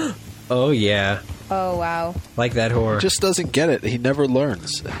 Oh, yeah. Oh, wow. Like that whore. Just doesn't get it. He never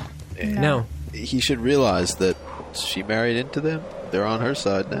learns. No. He should realize that she married into them. They're on her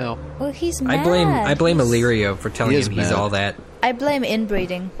side now. Well, he's mad. I blame Illyrio for telling He him is he's mad. all that. I blame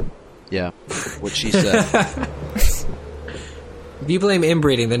inbreeding. Yeah, what she said. If you blame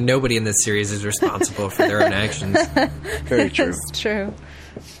inbreeding, then nobody in this series is responsible for their own actions. Very true. It's true.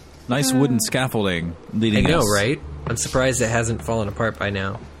 Nice wooden scaffolding I leading know, us. right? I'm surprised it hasn't fallen apart by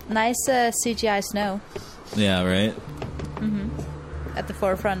now. Nice CGI snow Yeah, right? at the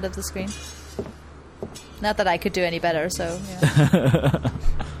forefront of the screen. Not that I could do any better, so yeah.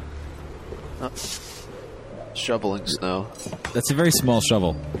 Shoveling snow. That's a very small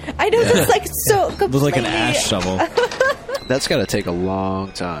shovel. I know that's like so It completely. was like an ash shovel. That's got to take a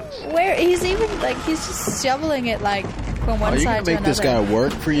long time. Where he's even like he's just shoveling it like from one Are you side going to to make this guy another.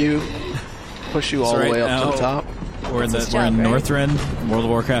 work for you? Push you all So the right way up now- to the top? We're in, That's his we're in job, right? Northrend, World of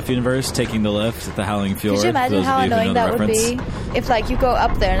Warcraft universe, taking the lift at the Howling Fjord. Could you imagine for those how of you who annoying know that the would reference. be if like you go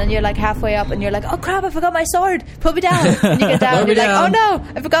up there and then you're like halfway up and you're like, oh crap, I forgot my sword. Put me down. And you get down and Put you're me like, oh down.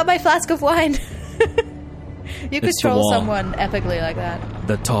 no, I forgot my flask of wine. You could It's the troll wall. someone epically like that.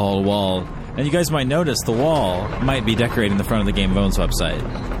 The tall wall. And you guys might notice the wall might be decorating the front of the Game of Owns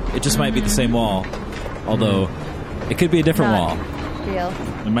website. It just might be the same wall, although it could be a different Not wall. real.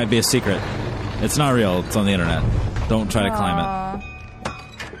 It might be a secret. It's not real. It's on the internet. Don't try to climb Aw.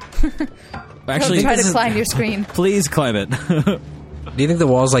 it. Actually, Don't try to climb your screen. please climb it. Do you think the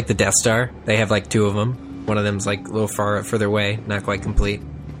wall's like the Death Star? They have like 2 of them. One of them's like a little further away, not quite complete.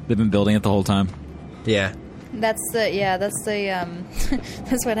 They've been building it the whole time. Yeah. That's what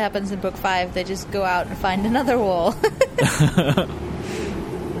happens in book 5. They just go out and find another wall.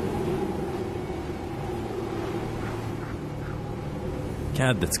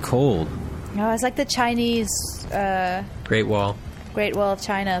 God, that's cold. No, it's like the Chinese Great Wall. Great Wall of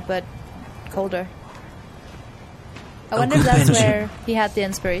China, but colder. I wonder if that's where he had the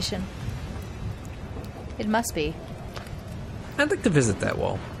inspiration. It must be. I'd like to visit that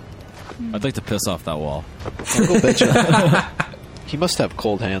wall. I'd like to piss off that wall. Uncle Benjamin. He must have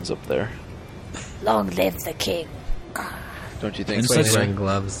cold hands up there. Long live the king. Don't you think? Such wearing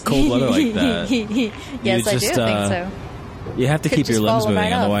gloves. Cold weather like that. Yes, I do think so. You have to keep your limbs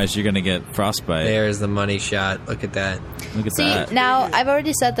moving, otherwise you're going to get frostbite. There's the money shot. Look at that. Look at that. See, now, I've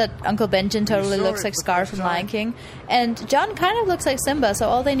already said that Uncle Benjamin totally looks like Scar from Lion King, and John kind of looks like Simba, so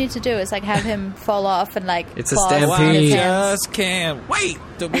all they need to do is like have him fall off and like it's a stampede. Just can't wait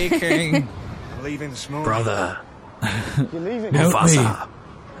to be king. Leaving this morning. Brother. You're leaving. Help me.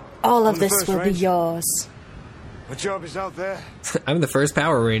 All of this will be yours. What job is out there? I'm the first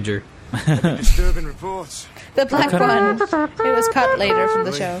Power Ranger. Disturbing reports. The black one. It was cut later from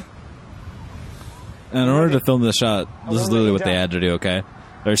the show. And in order to film this shot, this is literally what they had to do, okay?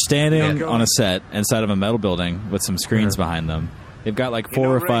 They're standing on a set inside of a metal building with some screens behind them. They've got like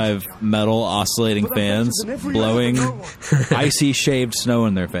 4 or 5 metal oscillating fans blowing icy shaved snow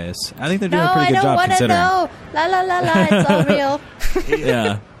in their face. I think they're doing a pretty good job considering. No, la la la la, it's all real.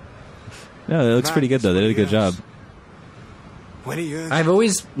 Yeah. No, it looks pretty good though. They did a good job. I've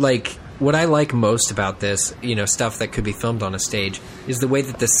always, like, what I like most about this, you know, stuff that could be filmed on a stage, is the way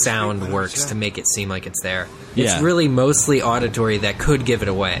that the sound works to make it seem like it's there. Yeah. It's really mostly auditory that could give it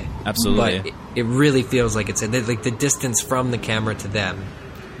away. Absolutely. But it really feels like it's, like, the distance from the camera to them,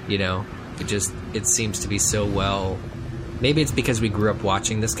 you know, it seems to be so well. Maybe it's because we grew up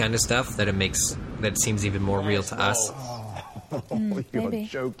watching this kind of stuff that it seems even more real to us. Maybe.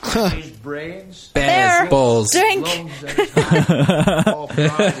 Baz balls. Drink.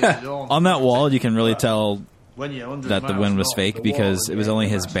 On that wall, you can really tell that the wind was fake because it was only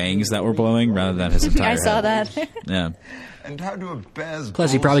his bangs that were blowing rather than his entire I saw head. that. Yeah. And how do a bear's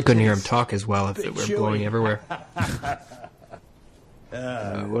Plus, you probably couldn't hear him talk as well if it were blowing everywhere.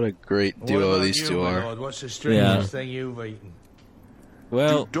 What a great duo these two are. Lord? What's the strangest thing you've eaten?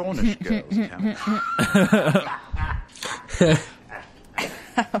 Well, Dornish girls count?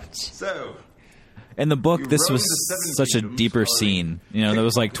 Ouch. So, in the book, this was such a deeper scene. You know, there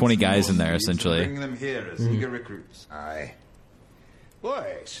was like 20 guys in there, essentially. bring them here as eager recruits. Aye. Well,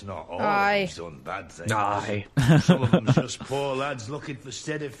 it's not all Aye. of them done bad things. Aye. Some of them's just poor lads looking for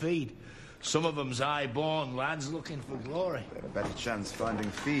steady feed. Some of them's high-born lads looking for glory. They had a better chance finding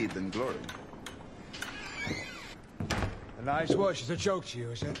feed than glory. A nice watch is a joke to you,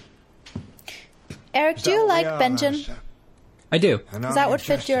 is it? Eric, do you like Benjamin? I do. Does that would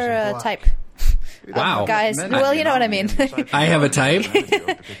fit your type? Wow. Guys, well, you know what I mean. I have a type?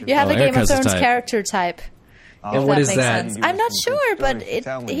 You have a Eric Game of has a Thrones type. character type. And what is that? Sense. I'm not sure, but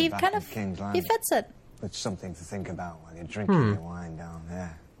he kind of he fits it. It's something to think about while you're drinking your wine down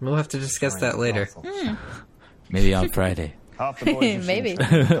there. We'll have to discuss that later. Maybe on Friday. Half the boys Maybe.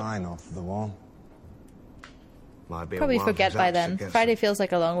 dying off of the wall. Might be a Probably wild forget by disaster then. gets Friday feels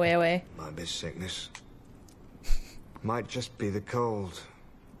like a long way away. Might be sickness. Might just be the cold.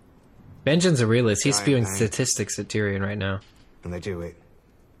 Benjamin's a realist. He's spewing statistics at Tyrion right now. And they do it.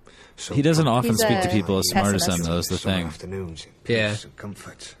 So He doesn't often He's speak a to people as smart as him, pessimist. though, is the summer thing. afternoons, Yeah. peace and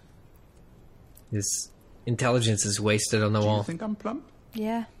comfort. His intelligence is wasted on the Do you wall. think I'm plump?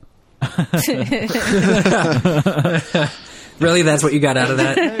 Yeah. Really, that's what you got out of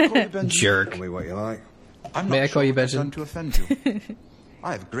that? Jerk. Tell me what you like. I'm May not I call sure you what I've Benjamin? done to offend you.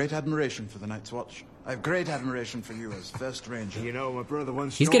 I have great admiration for the Night's Watch. I have great admiration for you as First Ranger. You know, my brother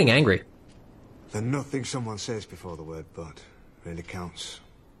once He's told getting me angry. that nothing someone says before the word but really counts.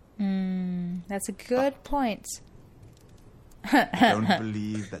 That's a good point. I don't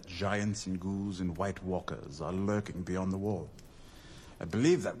believe that giants and ghouls and white walkers are lurking beyond the wall. I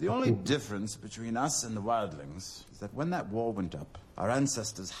believe that the only difference between us and the wildlings is that when that wall went up, our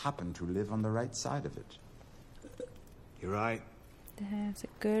ancestors happened to live on the right side of it. You're right. That's a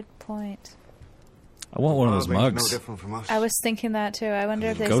good point. I want one of those Wildlings mugs. No different from us. I was thinking that too. I wonder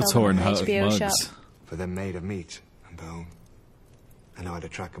if they Goat's sell them in horn the HBO mugs. shop. For them made of meat and bone. I know how to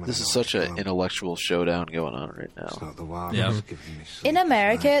track them. This is such an intellectual showdown going on right now. It's not the wild. Yeah. It's giving me sleep In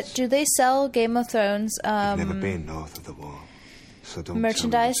America, nights. do they sell Game of Thrones I've never been north of the wall, so don't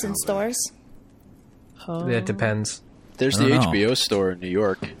merchandise tell in me stores? That depends. There's I the don't know. HBO store in New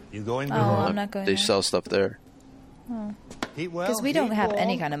York. You going? Oh, I'm not going They there. sell stuff there. Oh. Because we don't have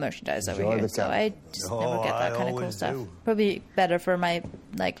any kind of merchandise over here, so I just never get that kind of cool stuff. Probably better for my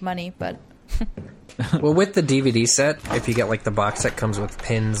money, but. Well, with the DVD set, if you get like the box set comes with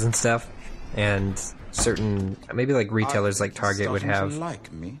pins and stuff, and certain maybe like retailers like Target would have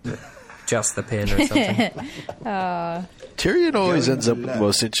just the pin or something. Tyrion always ends up with the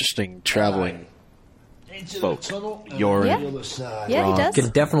most interesting traveling folk. Yoren, yeah, he does. Can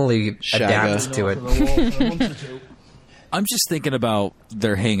definitely adapt to it. I'm just thinking about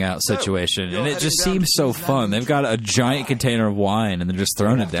their hangout situation, and it just seems so fun. They've got a giant container of wine, and they're just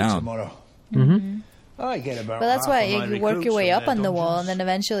throwing it down. Mm-hmm. But that's why you work your way up on the wall, and then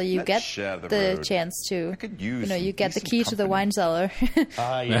eventually you get the chance to, you get the key to the wine cellar.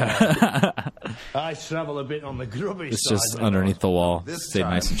 I travel a bit on the grubby It's just underneath the wall. Stay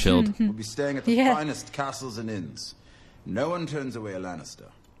nice and chilled. We'll be staying at the finest castles and inns. No one turns away a Lannister.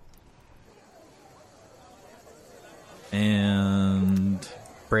 And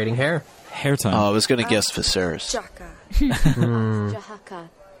braiding hair. Hair time. Oh, I was going to guess Viserys. Jahaka.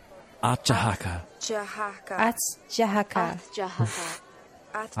 Achahaka. Jahaka.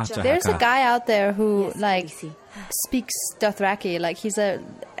 There's a guy out there who speaks Dothraki. Like he's a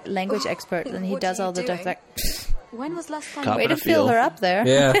language expert, and he does all the Dothraki. When was last time? Way to fill her up there.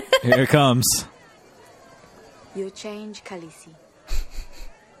 Yeah, here it comes. You change, Khaleesi.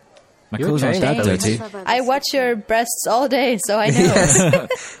 My clothes aren't that dirty. I watch your breasts all day, so I know.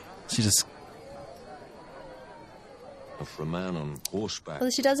 She just. For a man on horseback.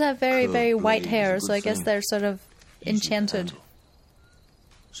 Well, she does have very, very white hair, so I guess they're sort of enchanted.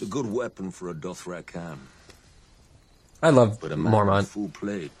 It's a good weapon for a Dothrakan. I love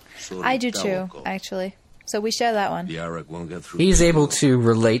Mormont. I do too, actually. So we share that one. He's able to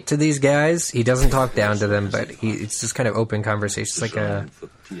relate to these guys. He doesn't talk down to them, but it's just kind of open conversation. It's like a.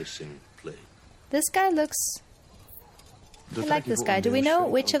 This guy looks. I like this guy. Do we know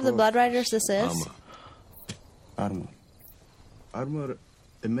which of the Blood Riders this is? Armor.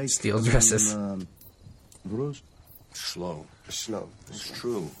 Steel dresses. Slow. It's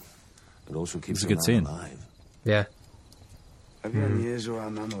true. It also keeps a good scene. alive. Yeah. So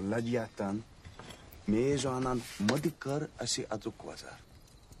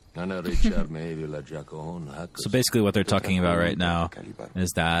basically what they're talking about right now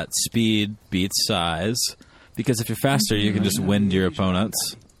is that speed beats size, because if you're faster, you can just wind your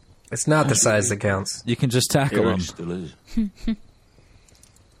opponents. It's not the size that counts. You can just tackle them. Still is.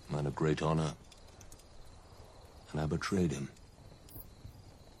 Man of great honor. And I betrayed him.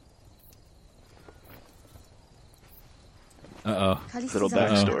 Uh-oh. Little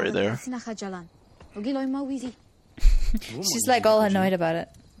backstory there. She's like all annoyed about it.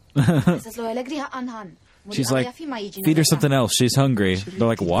 She's like, feed her something else. She's hungry. They're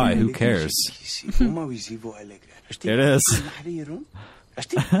like, why? Who cares? It is. Be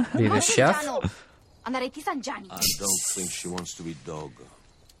the chef? I don't think she wants to be dog.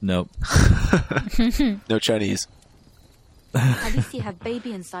 Nope. No Chinese. Khaleesi have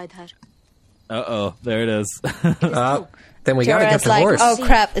baby inside her. Uh-oh. There it is. Then we gotta get the like, horse. oh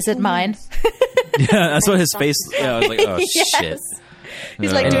crap, is it mine? Yeah, that's what his face... Yeah, I was like, oh shit.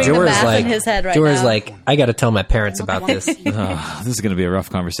 He's like doing the math in his head right now. Jorah's like, I gotta tell my parents about this. This is gonna be a rough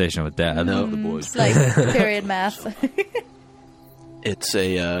conversation with Dad. No, the boys. It's like period math. It's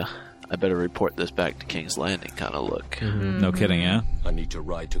a, I better report this back to King's Landing kind of look. No kidding, yeah? I need to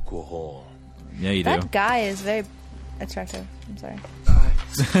ride to Quahog. Yeah, you do. That guy is very attractive. I'm sorry.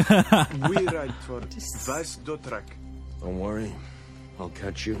 We ride for Vice Dothraki. Don't worry. I'll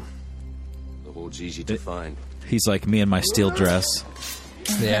catch you. The hoard's easy to find. He's like me in my steel dress.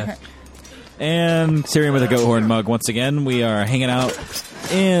 Yeah. And Tyrion with a goat horn mug once again. We are hanging out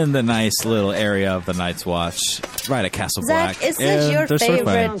in the nice little area of the Night's Watch, right at Castle Black. Zach, is this your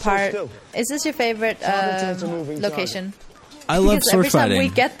favorite part? Is this your favorite location? I love because sword every time fighting. we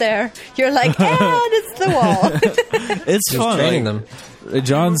get there, you're like, and it's the wall. It's fun. Training them.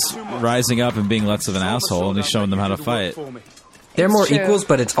 John's rising up and being less of an asshole, and he's showing them how to fight. They're more equals,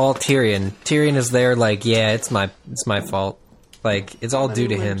 but it's all Tyrion. Tyrion is there like, yeah, it's my fault. Like, it's all due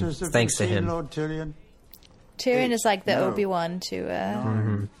to him. It's thanks to him. Tyrion is like the Obi-Wan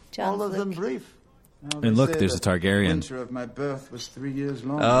to John's Luke. And look, there's a Targaryen. Winter of my birth was 3 years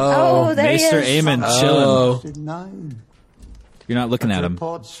long. Oh, there he Maester is. Aemon chilling. You're not looking at him.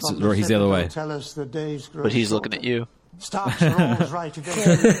 Or he's the other way. But he's looking at you. Starks are always right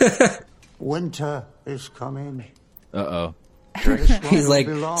again. Winter is coming. Uh-oh. He's like,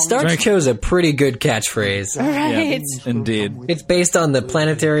 Stark chose a pretty good catchphrase. Right. Yeah, indeed. It's based on the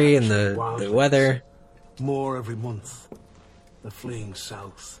planetary and the weather. More every month. The fleeing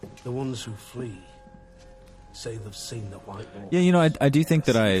south. The ones who flee. say they've seen the White Wall. Yeah, you know, I do think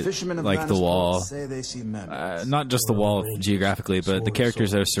that I like the wall. Say they see mermaids. Not just the wall geographically, but the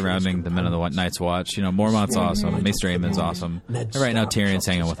characters that are surrounding the Men of the Night's Watch. You know, Mormont's awesome. Maester Aemon's awesome. And right now, Tyrion's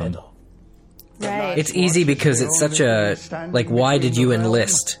hanging with him. Right. It's easy because it's such a, like, why did you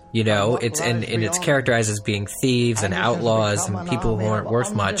enlist? You know, it's and it's characterized as being thieves and outlaws and people who aren't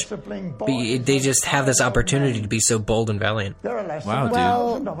worth much. But they just have this opportunity to be so bold and valiant. Wow, dude.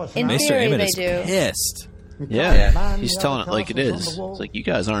 Well, in Maester theory, Aemon they is do. pissed. Yeah, he's telling it like it is. It's like, you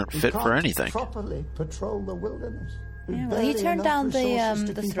guys aren't fit for anything. Yeah, well, he turned down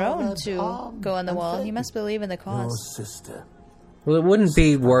the throne to go on the wall. He must believe in the cause. Well, it wouldn't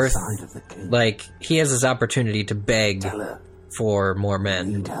be worth, like, he has this opportunity to beg for more men.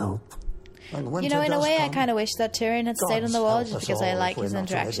 You know, in a way, I kind of wish that Tyrion had stayed on the wall just because I like his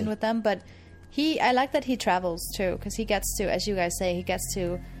interaction with them. But I like that he travels too, because he gets to, as you guys say, he gets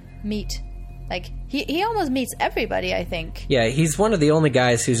to meet, like, he almost meets everybody, I think. Yeah, he's one of the only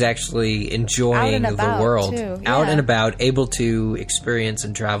guys who's actually enjoying the world. Too, out and about, able to experience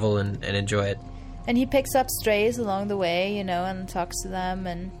and travel and enjoy it. And he picks up strays along the way, you know, and talks to them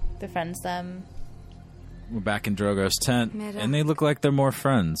and befriends them. We're back in Drogo's tent, and they look like they're more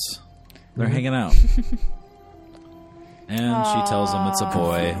friends. They're hanging out. And she tells him it's a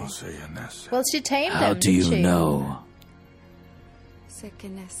boy. Well, she tamed him, How do you know?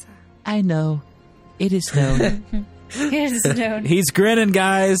 I know. It is known. It is known. He's grinning,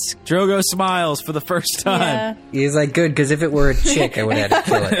 guys. Drogo smiles for the first time. Yeah. He's like, good, because if it were a chick, I would have had to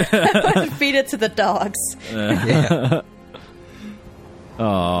kill it. I would feed it to the dogs. Yeah.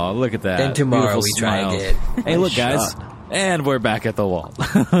 Oh, look at that. Then tomorrow Beautiful we try smiles. again. Hey, look, guys. And we're back at the wall.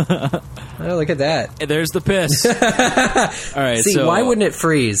 Oh, look at that. And there's the piss. All right, See, so why wouldn't it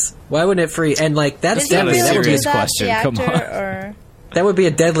freeze? Why wouldn't it freeze? And, like, that's not a serious that, question. Come on. Or... That would be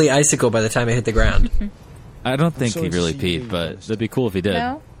a deadly icicle by the time it hit the ground. I don't think he really peed, but it'd be cool if he did.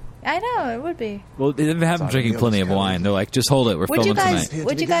 No? I know, it would be. Well, they have him drinking plenty of wine. They're like, just hold it. We're filming tonight.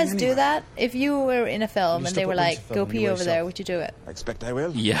 Would you guys do that? If you were in a film and they were like, go pee over there, would you do it? I expect I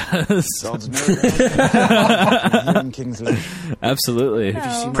will. Yes. Absolutely.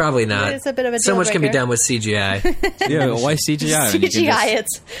 No. Probably not. It's a bit of a so much can be deal-breaker. done with CGI. Yeah, why CGI? CGI it.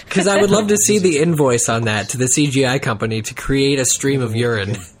 Because I would love to see the invoice on that to the CGI company to create a stream of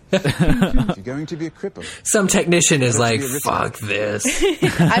urine. You're going to be a cripple. Some technician is like, fuck this.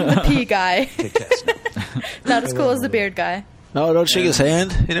 I'm the pee guy. Not as cool as the beard guy. No, don't shake his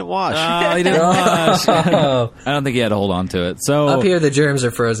hand. He didn't wash. Oh, he didn't wash. I don't think he had to hold on to it. So up here, the germs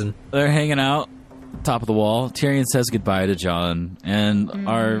are frozen. They're hanging out, top of the wall. Tyrion says goodbye to Jon, and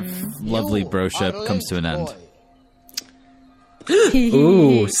our lovely broship comes to an end.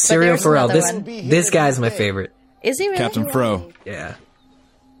 Ooh, Serial Pharrell. This guy's my favorite. Is he really? Captain Fro. Yeah.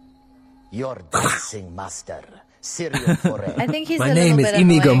 Your dancing master, Serial Pharrell. I think he's my a name little is bit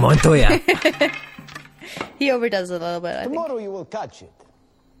Inigo annoying. Montoya. He overdoes it a little bit, I think. Tomorrow you will catch it.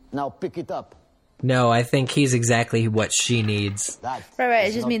 Now pick it up. No, I think he's exactly what she needs. Right.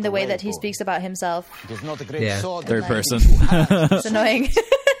 I just mean the way that he speaks about himself. It is not a great Yeah. sword. Third person. It's annoying.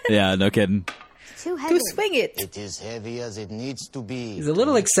 Yeah, no kidding. To swing it. It is heavy as it needs to be. He's a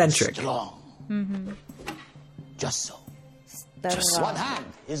little eccentric. Strong. Mm-hmm. Just so. That's One hand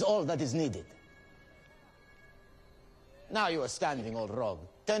is all that is needed. Now you are standing, old rogue.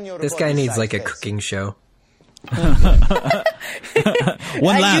 Turn your This guy body needs like a sideways. cooking show.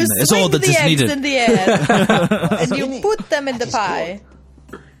 One lamb is all that is needed. In the air, and you put them in the pie.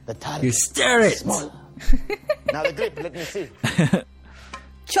 You stir it. Now the grip, let me see.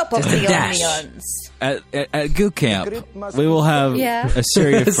 Chop off Just a the dash. onions. At Goot Camp, we will have a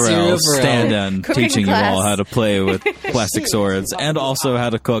Serial Pharrell stand-in Cooking teaching you class. all how to play with plastic swords and also how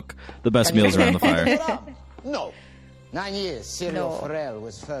to cook the best meals around the fire. No. 9 years, Serial Pharrell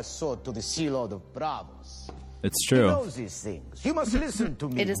was first sold to the Sea Lord of Bravos. It's He true. knows these things. You must listen to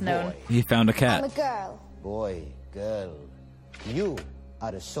me, It is known. boy. He found a I'm a cat. girl. Boy, girl, you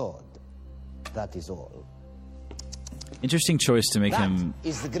are a sword. That is all. Interesting choice to make him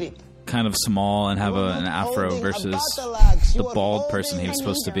Is the grip. kind of small and have an afro versus the bald person he was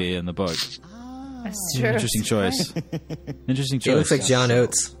supposed to be in the book. That's true. Interesting choice. Interesting choice. He looks like John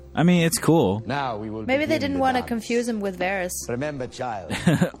Oates. I mean, it's cool. Now we will Maybe they begin didn't the want to dance. confuse him with Varys. Remember, child.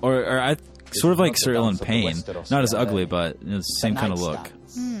 or I sort of like Cyril in Pain. Not as ugly, but it's the same kind of look.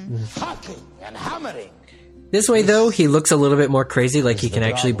 Hacking and hammering. This way, though, he looks a little bit more crazy, like he can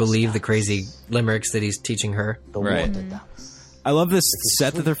actually believe the crazy limericks that he's teaching her. Right. I love this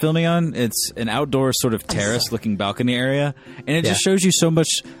set that they're filming on. It's an outdoor sort of terrace-looking balcony area, and it just shows you so much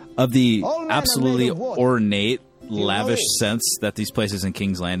of the absolutely ornate, lavish sense that these places in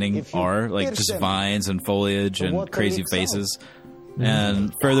King's Landing are, like just vines and foliage and crazy faces.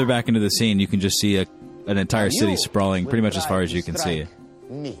 And further back into the scene, you can just see an entire city sprawling pretty much as far as you can see.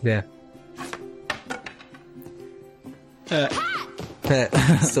 Yeah.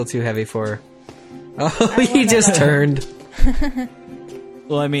 Still too heavy for her. Oh, he just turned.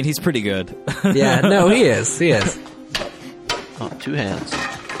 Well, I mean, he's pretty good. Yeah, no, he is. He is. Oh, 2 hands.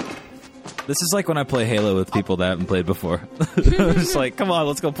 This is like when I play Halo with people that haven't played before. I'm just like, come on,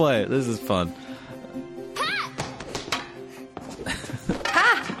 let's go play. This is fun.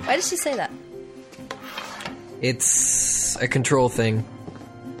 Ha! Why did she say that? It's a control thing.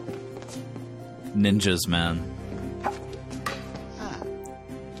 Ninjas, man.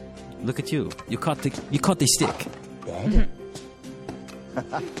 Look at you. You caught the stick. Dead.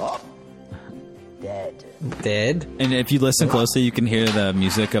 Dead. And if you listen closely, you can hear the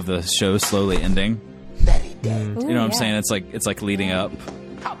music of the show slowly ending. You know what I'm saying? It's like leading up.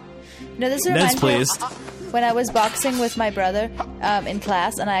 No, this Ned's reminds me pleased. of when I was boxing with my brother in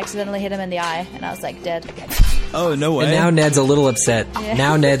class, and I accidentally hit him in the eye, and I was like dead. Oh, no way. And now Ned's a little upset. Yeah.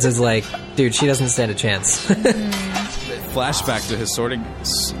 Now Ned's is like, dude, she doesn't stand a chance. Flashback to his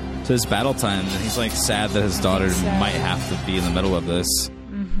to his battle times, and he's like sad that his daughter might have to be in the middle of this.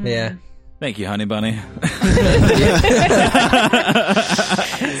 Yeah. Thank you, honey bunny. It's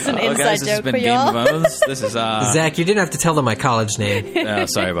an inside guys, this has joke been for Game y'all. of Bones. This is Zach, you didn't have to tell them my college name. Oh,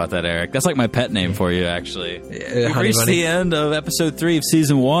 sorry about that, Eric. That's like my pet name for you, actually. We've Honey reached bunny. the end of episode 3 of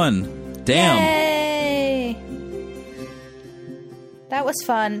season 1. Damn. Yay! That was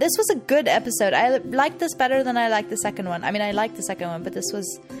fun. This was a good episode. I liked this better than I liked the second one. I mean, I liked the second one, but this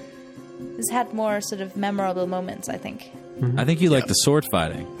had more sort of memorable moments, I think. I think you like the sword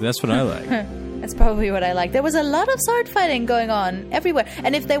fighting. That's what I like. That's probably what I like. There was a lot of sword fighting going on everywhere.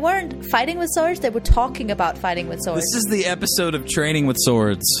 And if they weren't fighting with swords, they were talking about fighting with swords. This is the episode of training with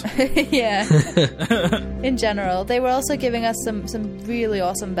swords. Yeah. In general. They were also giving us some really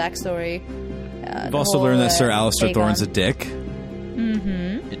awesome backstory. We've also learned that Sir Alistair Thorne's a dick.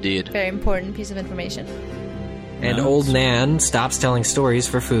 Mm-hmm. Indeed. Very important piece of information. And old Nan stops telling stories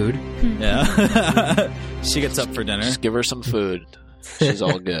for food. Yeah. She gets up for dinner. Just give her some food. She's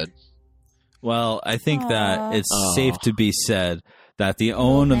all good. Well, I think that it's safe to be said that the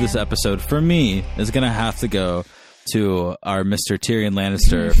own of this episode, for me, is going to have to go to our Mr. Tyrion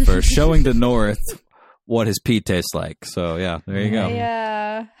Lannister for showing the North what his pee tastes like. So, yeah, there you go.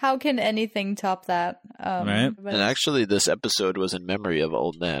 Yeah. How can anything top that? Right? But And actually, this episode was in memory of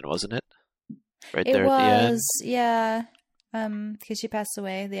Old Nan, wasn't it? Right it there was, at the end. yeah. Because she passed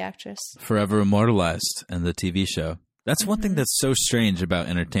away, the actress. Forever immortalized in the TV show. That's one thing that's so strange about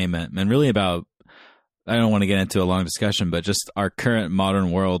entertainment, and really about, I don't want to get into a long discussion, but just our current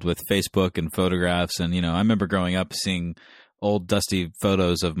modern world with Facebook and photographs. And, I remember growing up seeing old dusty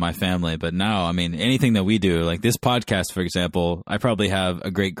photos of my family, but now, I mean, anything that we do, like this podcast, for example, I probably have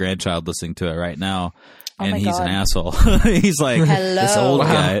a great grandchild listening to it right now. And he's an asshole. He's like, this old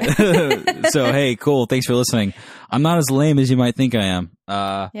guy. So, hey, cool. Thanks for listening. I'm not as lame as you might think I am.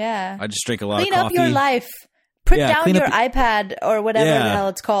 Yeah. I just drink a lot Clean of coffee. up your life. Put down your iPad or whatever the hell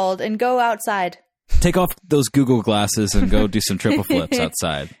it's called and go outside. Take off those Google glasses and go do some triple flips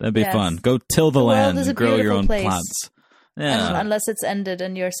outside. That'd be fun. Go till the land and grow your own plants. Yeah. Unless it's ended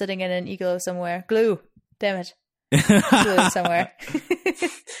and you're sitting in an igloo somewhere. Glue. Damn it. Glue somewhere.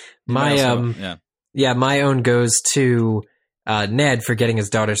 My own goes to Ned for getting his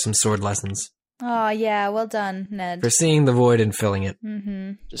daughter some sword lessons. Oh, yeah. Well done, Ned. For seeing the void and filling it.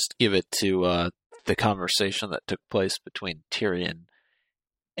 Mm-hmm. Just give it to the conversation that took place between Tyrion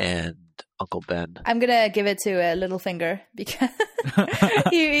and Uncle Ben. I'm going to give it to Littlefinger because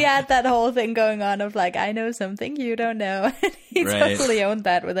he had that whole thing going on of like, I know something you don't know. He totally owned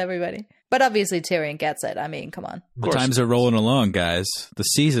that with everybody. But obviously Tyrion gets it. I mean, come on. The times are rolling along, guys. The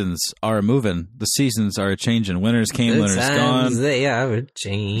seasons are moving. The seasons are changing. Winters came, winter's gone. They are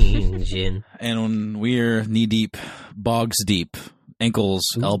changing. And when we're knee-deep, bogs deep, ankles,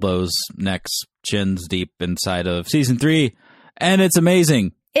 elbows, necks, chins deep inside of season 3. And it's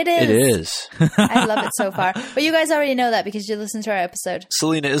amazing. It is. It is. I love it so far. But you guys already know that because you listened to our episode.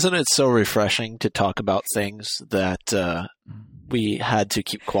 Selena, isn't it so refreshing to talk about things that we had to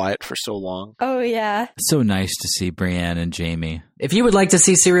keep quiet for so long? Oh, yeah. It's so nice to see Brienne and Jamie. If you would like to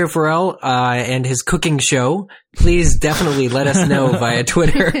see Serial Pharrell and his cooking show, please definitely let us know via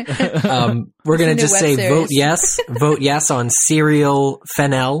Twitter. We're going to just say series. Vote yes on Serial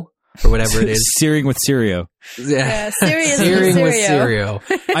Fennel. Or whatever it is. Searing with Cereal. Yeah, Searing with cereal.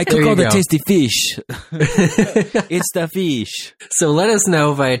 I cook all the tasty fish. It's the fish. So let us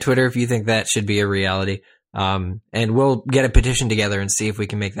know via Twitter if you think that should be a reality. And we'll get a petition together and see if we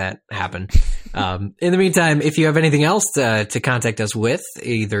can make that happen. In the meantime, if you have anything else to contact us with,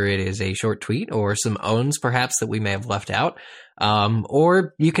 either it is a short tweet or some owns perhaps that we may have left out,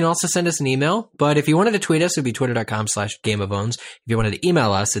 or you can also send us an email. But if you wanted to tweet us, it would be twitter.com/gameofowns. If you wanted to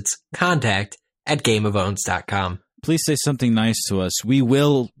email us, it's contact@gameofowns.com. Please say something nice to us. We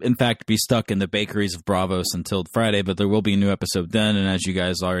will, in fact, be stuck in the bakeries of Bravos until Friday, but there will be a new episode then. And as you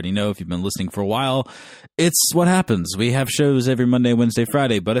guys already know, if you've been listening for a while, it's what happens. We have shows every Monday, Wednesday,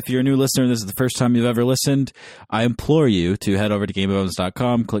 Friday. But if you're a new listener and this is the first time you've ever listened, I implore you to head over to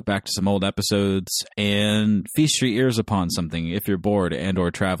GameOfOwns.com, click back to some old episodes, and feast your ears upon something if you're bored and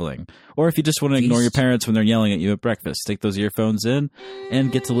or traveling. Or if you just want to ignore your parents when they're yelling at you at breakfast, take those earphones in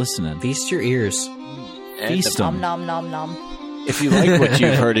and get to listening. Feast your ears. Feast them. Nom, nom, nom. If you like what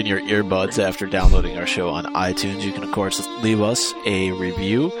you've heard in your earbuds after downloading our show on iTunes, you can, of course, leave us a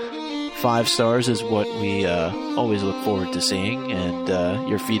review. 5 stars is what we always look forward to seeing, and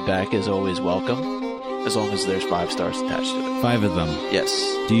your feedback is always welcome, as long as there's 5 stars attached to it. 5 of them. Yes.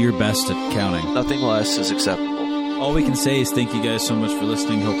 Do your best at counting. Nothing less is acceptable. All we can say is thank you guys so much for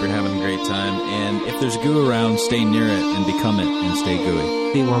listening. Hope you're having a great time. And if there's goo around, stay near it and become it and stay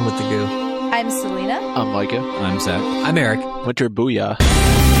gooey. Be one with the goo. I'm Selena. I'm Micah. I'm Zach. I'm Eric. Winter booyah.